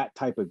that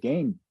type of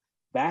game?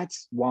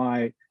 That's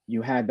why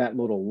you had that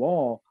little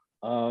law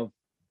of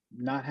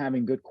not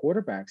having good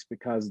quarterbacks,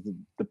 because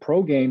the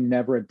pro game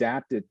never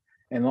adapted.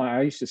 And like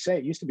I used to say,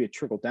 it used to be a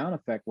trickle down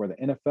effect where the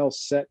NFL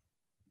set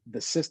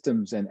the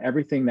systems and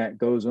everything that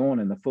goes on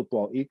in the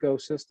football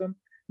ecosystem.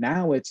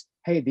 Now it's,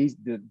 hey,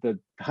 the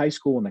high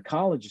school and the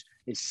college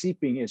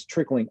is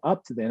trickling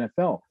up to the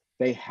NFL.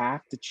 They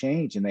have to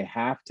change and they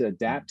have to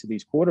adapt to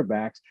these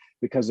quarterbacks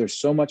because there's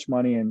so much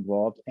money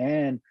involved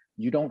and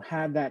you don't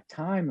have that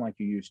time like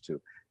you used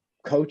to.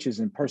 Coaches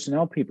and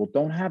personnel people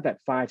don't have that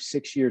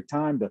 5-6 year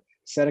time to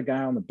set a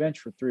guy on the bench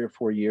for 3 or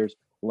 4 years.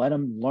 Let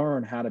him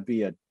learn how to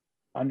be a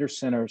under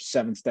center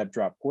 7-step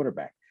drop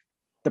quarterback.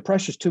 The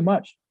pressure's too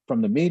much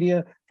from the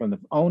media, from the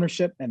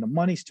ownership, and the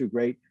money's too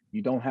great.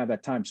 You don't have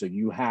that time. So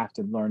you have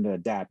to learn to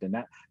adapt. And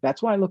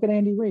that's why I look at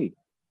Andy Reid.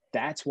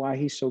 That's why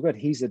he's so good.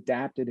 He's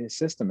adapted his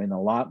system, and a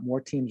lot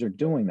more teams are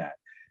doing that.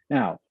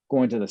 Now,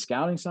 going to the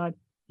scouting side,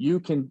 you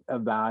can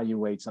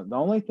evaluate something. The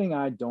only thing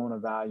I don't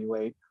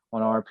evaluate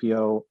on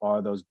RPO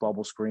are those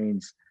bubble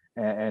screens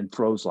and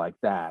throws like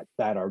that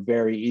are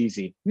very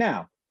easy.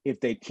 Now, if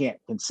they can't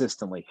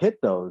consistently hit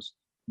those,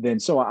 then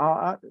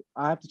I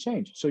have to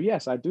change. So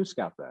yes, I do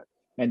scout that.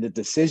 And the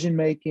decision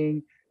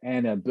making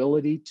and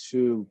ability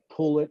to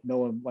pull it,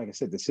 knowing, like I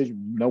said,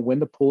 know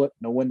when to pull it,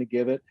 know when to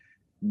give it,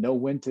 know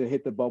when to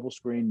hit the bubble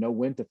screen, know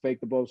when to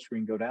fake the bubble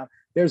screen, go down.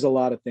 There's a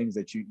lot of things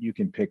that you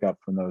can pick up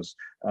from those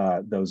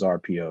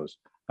RPOs.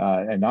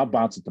 And I'll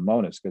bounce it to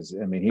Monis because,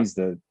 I mean, he's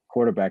the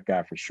quarterback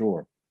guy for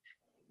sure.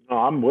 No,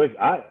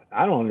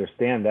 I don't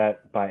understand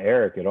that by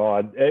Eric at all.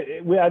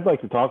 I'd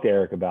like to talk to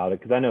Eric about it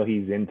because I know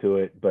he's into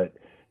it, but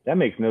that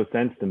makes no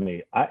sense to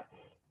me.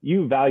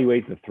 You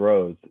evaluate the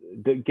throws.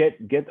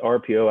 Get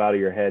RPO out of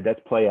your head. That's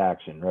play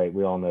action, right?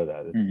 We all know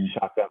that. It's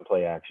shotgun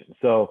play action.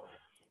 So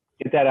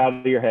get that out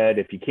of your head.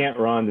 If you can't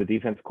run, the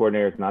defense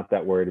coordinator is not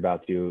that worried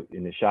about you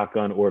in the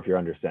shotgun or if you're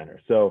under center.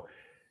 So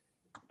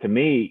to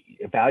me,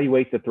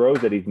 evaluate the throws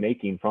that he's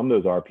making from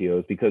those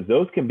RPOs because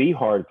those can be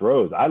hard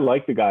throws. I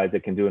like the guys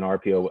that can do an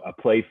RPO, a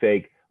play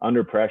fake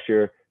under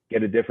pressure,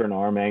 get a different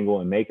arm angle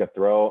and make a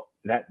throw.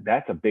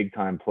 That's a big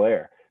time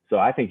player. So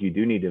I think you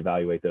do need to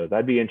evaluate those.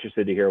 I'd be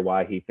interested to hear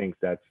why he thinks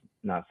that's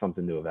not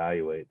something to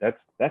evaluate.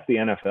 That's the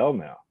NFL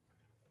now.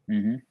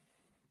 Mm-hmm.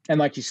 And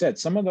like you said,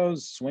 some of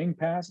those swing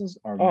passes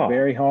are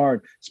very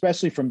hard,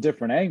 especially from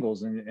different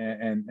angles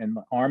and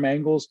arm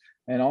angles,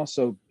 and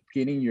also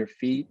getting your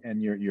feet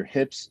and your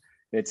hips.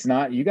 It's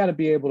not, you got to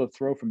be able to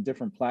throw from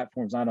different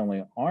platforms, not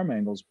only arm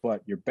angles,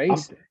 but your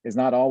base is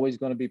not always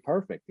going to be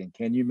perfect. And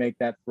can you make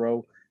that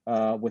throw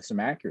with some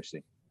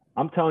accuracy?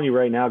 I'm telling you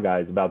right now,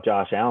 guys, about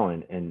Josh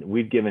Allen, and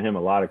we've given him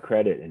a lot of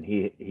credit, and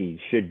he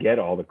should get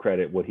all the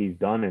credit, what he's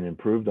done and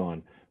improved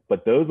on.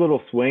 But those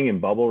little swing and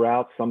bubble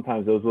routes,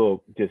 sometimes those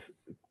little just,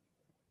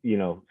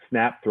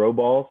 snap throw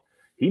balls,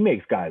 he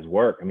makes guys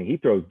work. I mean, he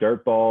throws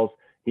dirt balls.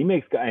 He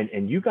makes guys,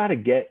 and you got to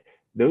get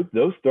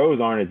those throws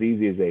aren't as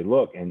easy as they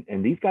look.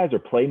 And these guys are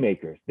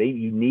playmakers.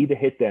 You need to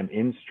hit them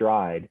in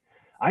stride.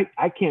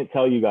 I can't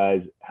tell you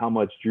guys how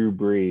much Drew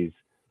Brees,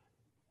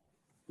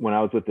 when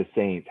I was with the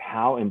Saints,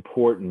 how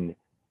important,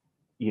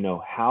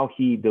 how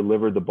he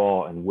delivered the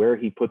ball and where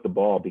he put the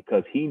ball,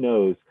 because he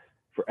knows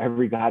for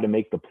every guy to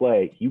make the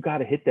play, you got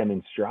to hit them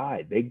in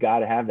stride. They got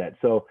to have that.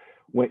 So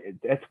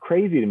that's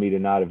crazy to me to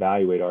not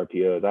evaluate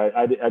RPOs.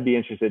 I'd be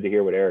interested to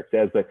hear what Eric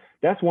says, but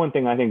that's one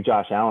thing I think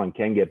Josh Allen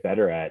can get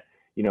better at.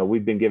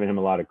 We've been giving him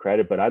a lot of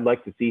credit, but I'd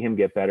like to see him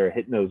get better at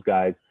hitting those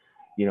guys,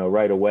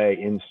 right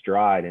away in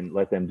stride and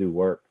let them do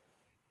work.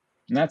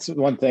 And that's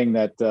one thing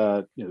that,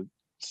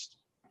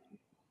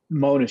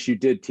 Monis, you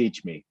did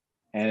teach me,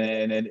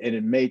 and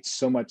it made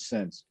so much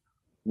sense.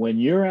 When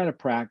you're at a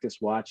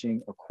practice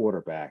watching a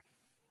quarterback,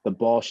 the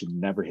ball should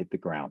never hit the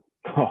ground.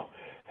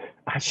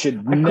 I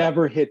should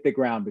never hit the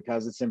ground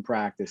because it's in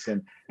practice.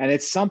 And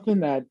it's something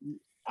that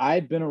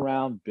I've been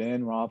around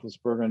Ben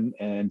Roethlisberger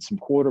and some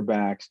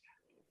quarterbacks,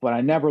 but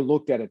I never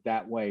looked at it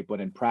that way.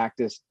 But in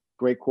practice,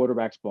 great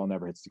quarterbacks, ball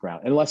never hits the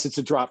ground unless it's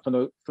a drop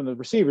from the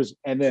receivers,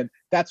 and then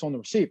that's on the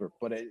receiver,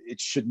 but it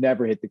should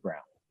never hit the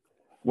ground.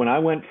 When I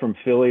went from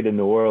Philly to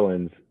New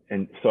Orleans,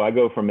 and so I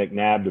go from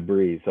McNabb to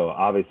Breeze, so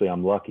obviously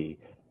I'm lucky,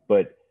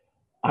 but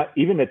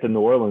even at the New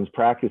Orleans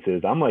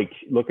practices, I'm like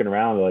looking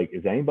around like,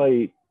 is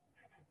anybody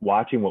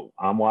watching what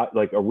I'm watching?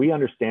 Like, are we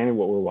understanding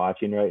what we're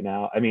watching right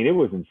now? I mean, it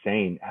was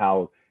insane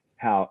how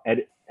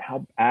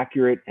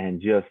accurate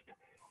and just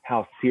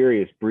how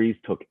serious Breeze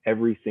took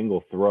every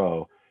single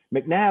throw.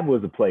 McNabb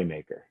was a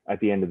playmaker at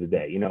the end of the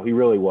day. He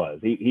really was.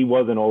 He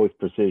wasn't always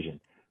precision,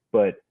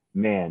 but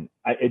man,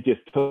 it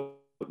just took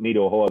me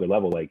to a whole other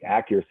level, like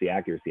accuracy.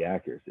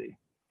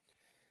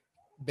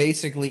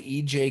 Basically,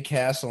 EJ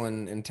Castle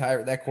and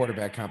Tyra, that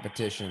quarterback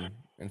competition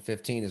in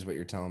 15 is what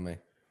you're telling me.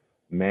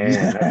 Man,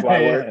 that's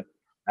why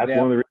one of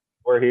the reasons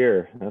we're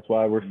here. That's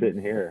why we're sitting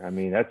here. I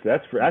mean,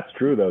 that's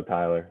true though,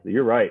 Tyler.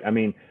 You're right. I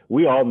mean,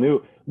 we all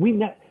knew we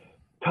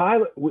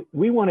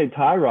wanted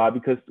Tyrod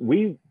because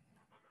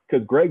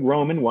Greg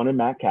Roman wanted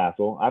Matt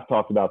Castle. I've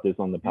talked about this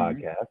on the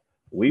podcast.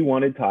 We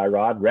wanted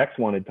Tyrod. Rex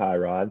wanted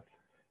Tyrod,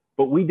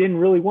 but we didn't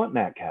really want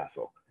Matt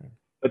Castle.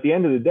 But at the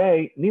end of the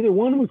day, neither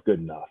one was good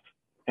enough.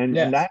 And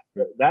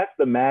that's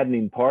the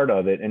maddening part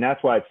of it. And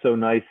that's why it's so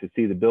nice to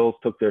see the Bills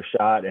took their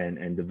shot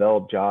and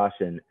developed Josh.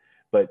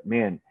 But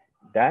man,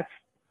 that's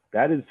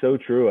That is so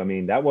true. I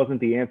mean, that wasn't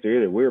the answer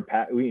either. We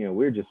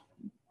were just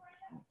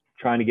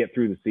trying to get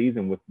through the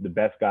season with the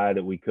best guy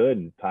that we could,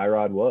 and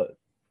Tyrod was.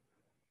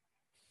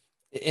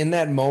 In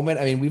that moment,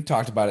 I mean, we've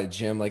talked about it,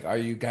 Jim. Like, are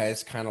you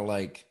guys kind of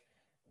like,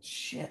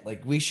 shit,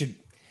 like we should,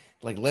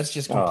 like, let's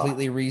just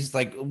completely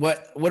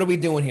what are we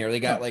doing here? They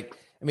got like,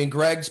 I mean,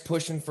 Greg's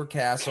pushing for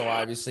Castle,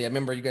 obviously. I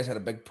remember you guys had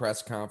a big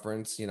press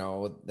conference, you know,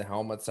 with the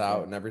helmets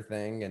out and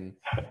everything, and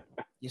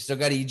you still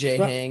got EJ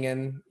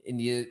hanging,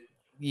 and you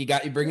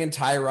bring in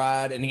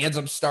Tyrod, and he ends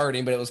up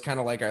starting, but it was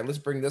kind of like, all right, let's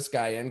bring this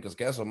guy in because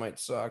Castle might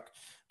suck.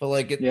 But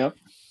like,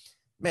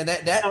 man,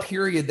 that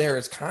period there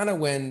is kind of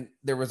when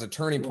there was a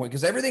turning point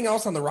because everything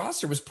else on the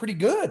roster was pretty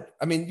good.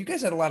 I mean, you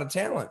guys had a lot of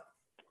talent.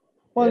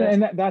 Well,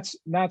 and that's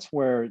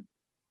where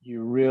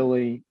you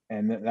really,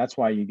 and that's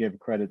why you give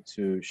credit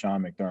to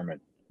Sean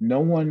McDermott. No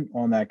one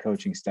on that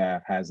coaching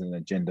staff has an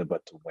agenda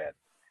but to win.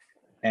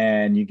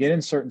 And you get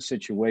in certain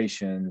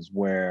situations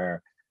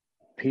where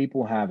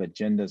people have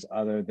agendas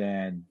other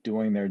than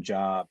doing their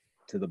job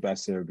to the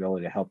best of their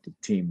ability to help the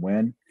team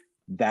win.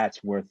 That's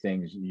where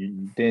things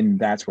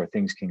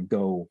can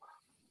go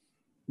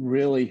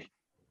really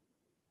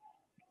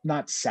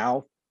not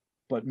south,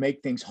 but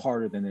make things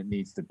harder than it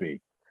needs to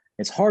be.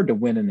 It's hard to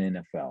win in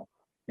the NFL.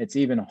 It's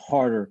even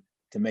harder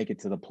to make it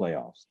to the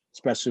playoffs,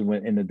 especially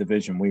when in the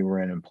division we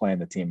were in and playing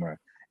the team we're in.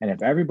 And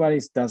if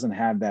everybody doesn't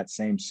have that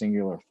same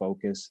singular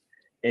focus,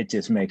 it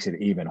just makes it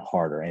even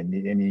harder. And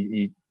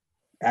you,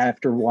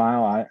 after a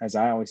while, as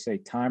I always say,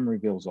 time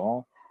reveals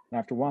all. And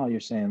after a while, you're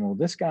saying, well,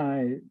 this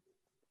guy,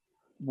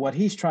 what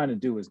he's trying to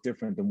do is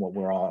different than what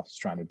we're all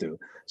trying to do.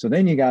 So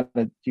then you got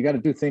to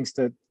do things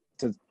to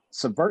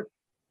subvert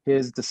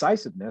his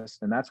decisiveness,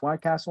 and that's why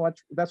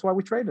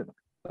we traded him.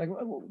 Like,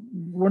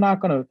 we're not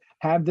going to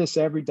have this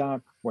every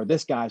time where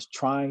this guy's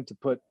trying to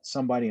put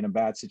somebody in a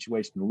bad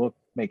situation to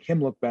make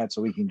him look bad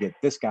so he can get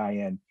this guy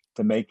in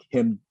to make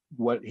him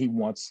what he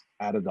wants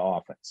out of the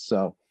offense.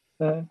 So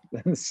it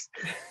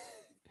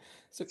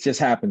just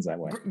happens that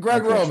way.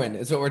 Greg Roman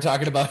is what we're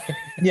talking about.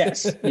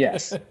 Yes.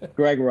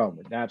 Greg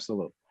Roman.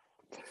 Absolutely.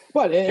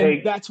 But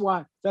that's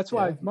why,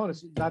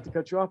 Monis, not to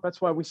cut you off, that's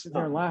why we sit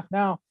there and laugh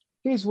now.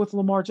 He's with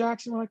Lamar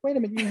Jackson. We're like, wait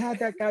a minute, you had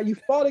that guy. You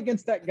fought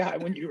against that guy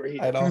when you were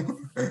here. I know.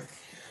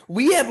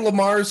 We had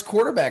Lamar's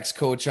quarterbacks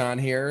coach on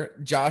here,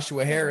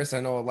 Joshua Harris. I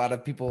know a lot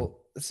of people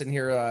sitting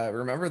here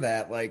remember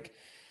that. Like,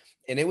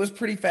 and it was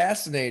pretty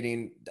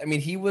fascinating. I mean,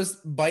 he was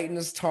biting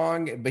his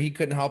tongue, but he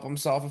couldn't help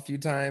himself a few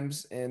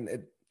times.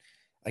 And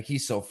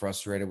he's so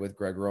frustrated with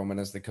Greg Roman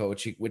as the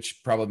coach,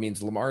 which probably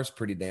means Lamar's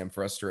pretty damn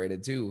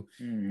frustrated too.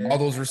 All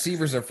those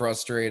receivers are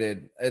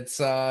frustrated. It's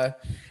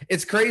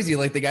crazy.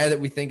 Like, the guy that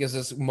we think is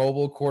this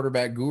mobile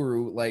quarterback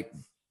guru, like,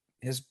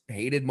 has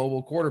hated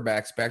mobile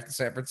quarterbacks back to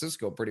San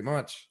Francisco pretty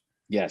much.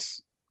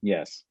 Yes,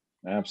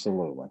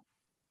 absolutely.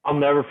 I'll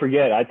never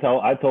forget. I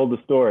told the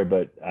story,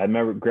 but I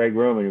remember Greg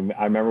Roman.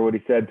 I remember what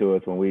he said to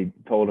us when we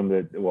told him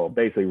that. Well,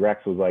 basically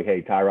Rex was like,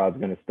 "Hey, Tyrod's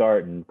going to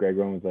start," and Greg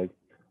Roman was like,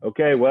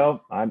 "Okay,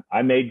 well,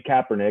 I made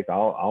Kaepernick.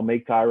 I'll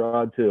make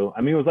Tyrod too."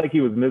 I mean, it was like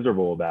he was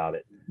miserable about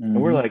it,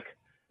 and we're like,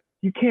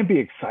 "You can't be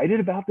excited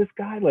about this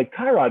guy, like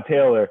Tyrod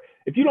Taylor.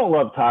 If you don't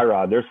love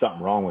Tyrod, there's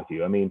something wrong with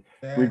you." I mean,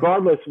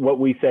 regardless what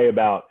we say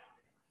about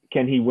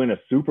can he win a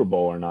Super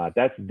Bowl or not,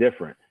 that's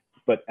different.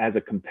 But as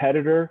a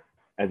competitor,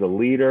 as a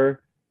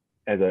leader,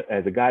 as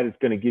a guy that's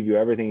going to give you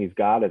everything he's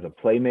got, as a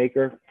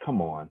playmaker,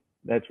 come on,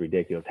 that's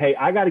ridiculous. Hey,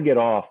 I got to get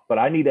off, but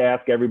I need to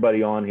ask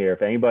everybody on here,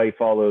 if anybody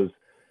follows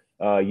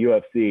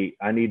UFC,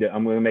 I'm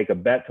going to make a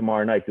bet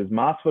tomorrow night. Does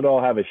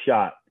Masvidal have a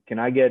shot? Can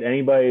I get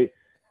anybody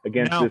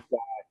against this guy?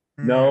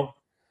 No.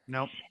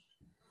 Nope.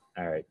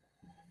 All right.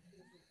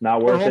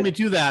 Not worth it. Hold me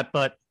to that,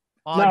 but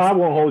odds, no, I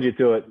won't hold you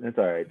to it. That's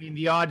all right. I mean,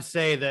 the odds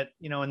say that,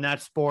 in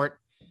that sport,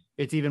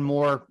 it's even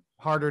more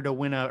harder to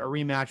win a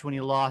rematch when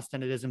you lost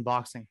than it is in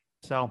boxing.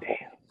 So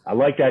I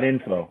like that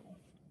info.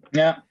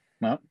 Yeah.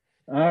 Well,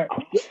 all right.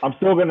 I'm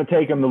still going to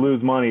take him to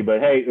lose money, but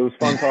hey, it was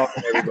fun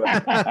talking to everybody.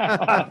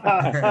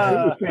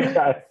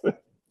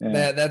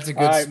 That's a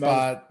good spot.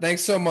 Man.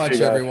 Thanks so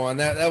much, everyone.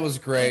 That was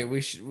great.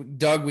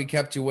 Doug, we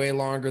kept you way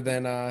longer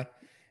than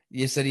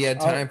you said you had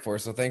time for.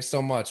 So thanks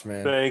so much,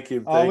 man. Thank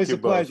you. Always you a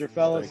pleasure, both.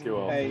 fellas. Thank you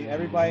all. Hey,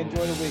 everybody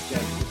enjoy the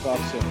weekend. We'll talk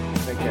soon.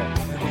 Take care.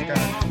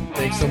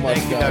 Thanks so much,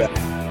 guys.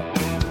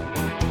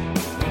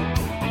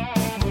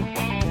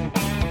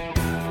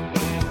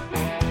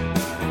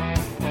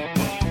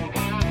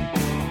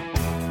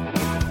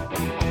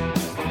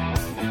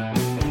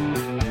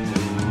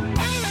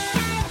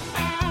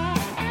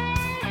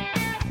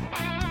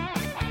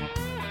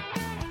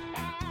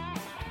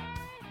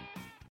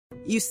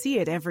 You see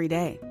it every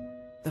day.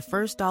 The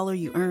first dollar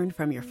you earned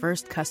from your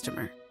first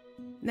customer.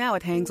 Now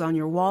it hangs on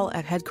your wall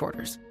at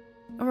headquarters.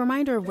 A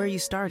reminder of where you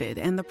started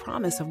and the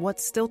promise of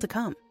what's still to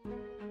come.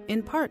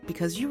 In part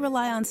because you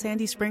rely on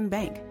Sandy Spring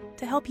Bank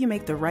to help you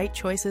make the right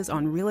choices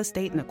on real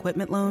estate and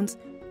equipment loans,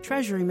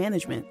 treasury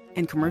management,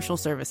 and commercial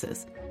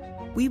services.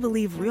 We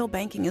believe real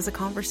banking is a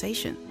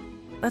conversation.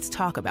 Let's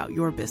talk about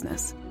your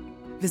business.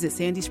 Visit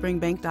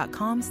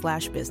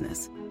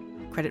sandyspringbank.com/business.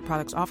 Credit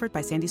products offered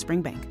by Sandy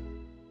Spring Bank.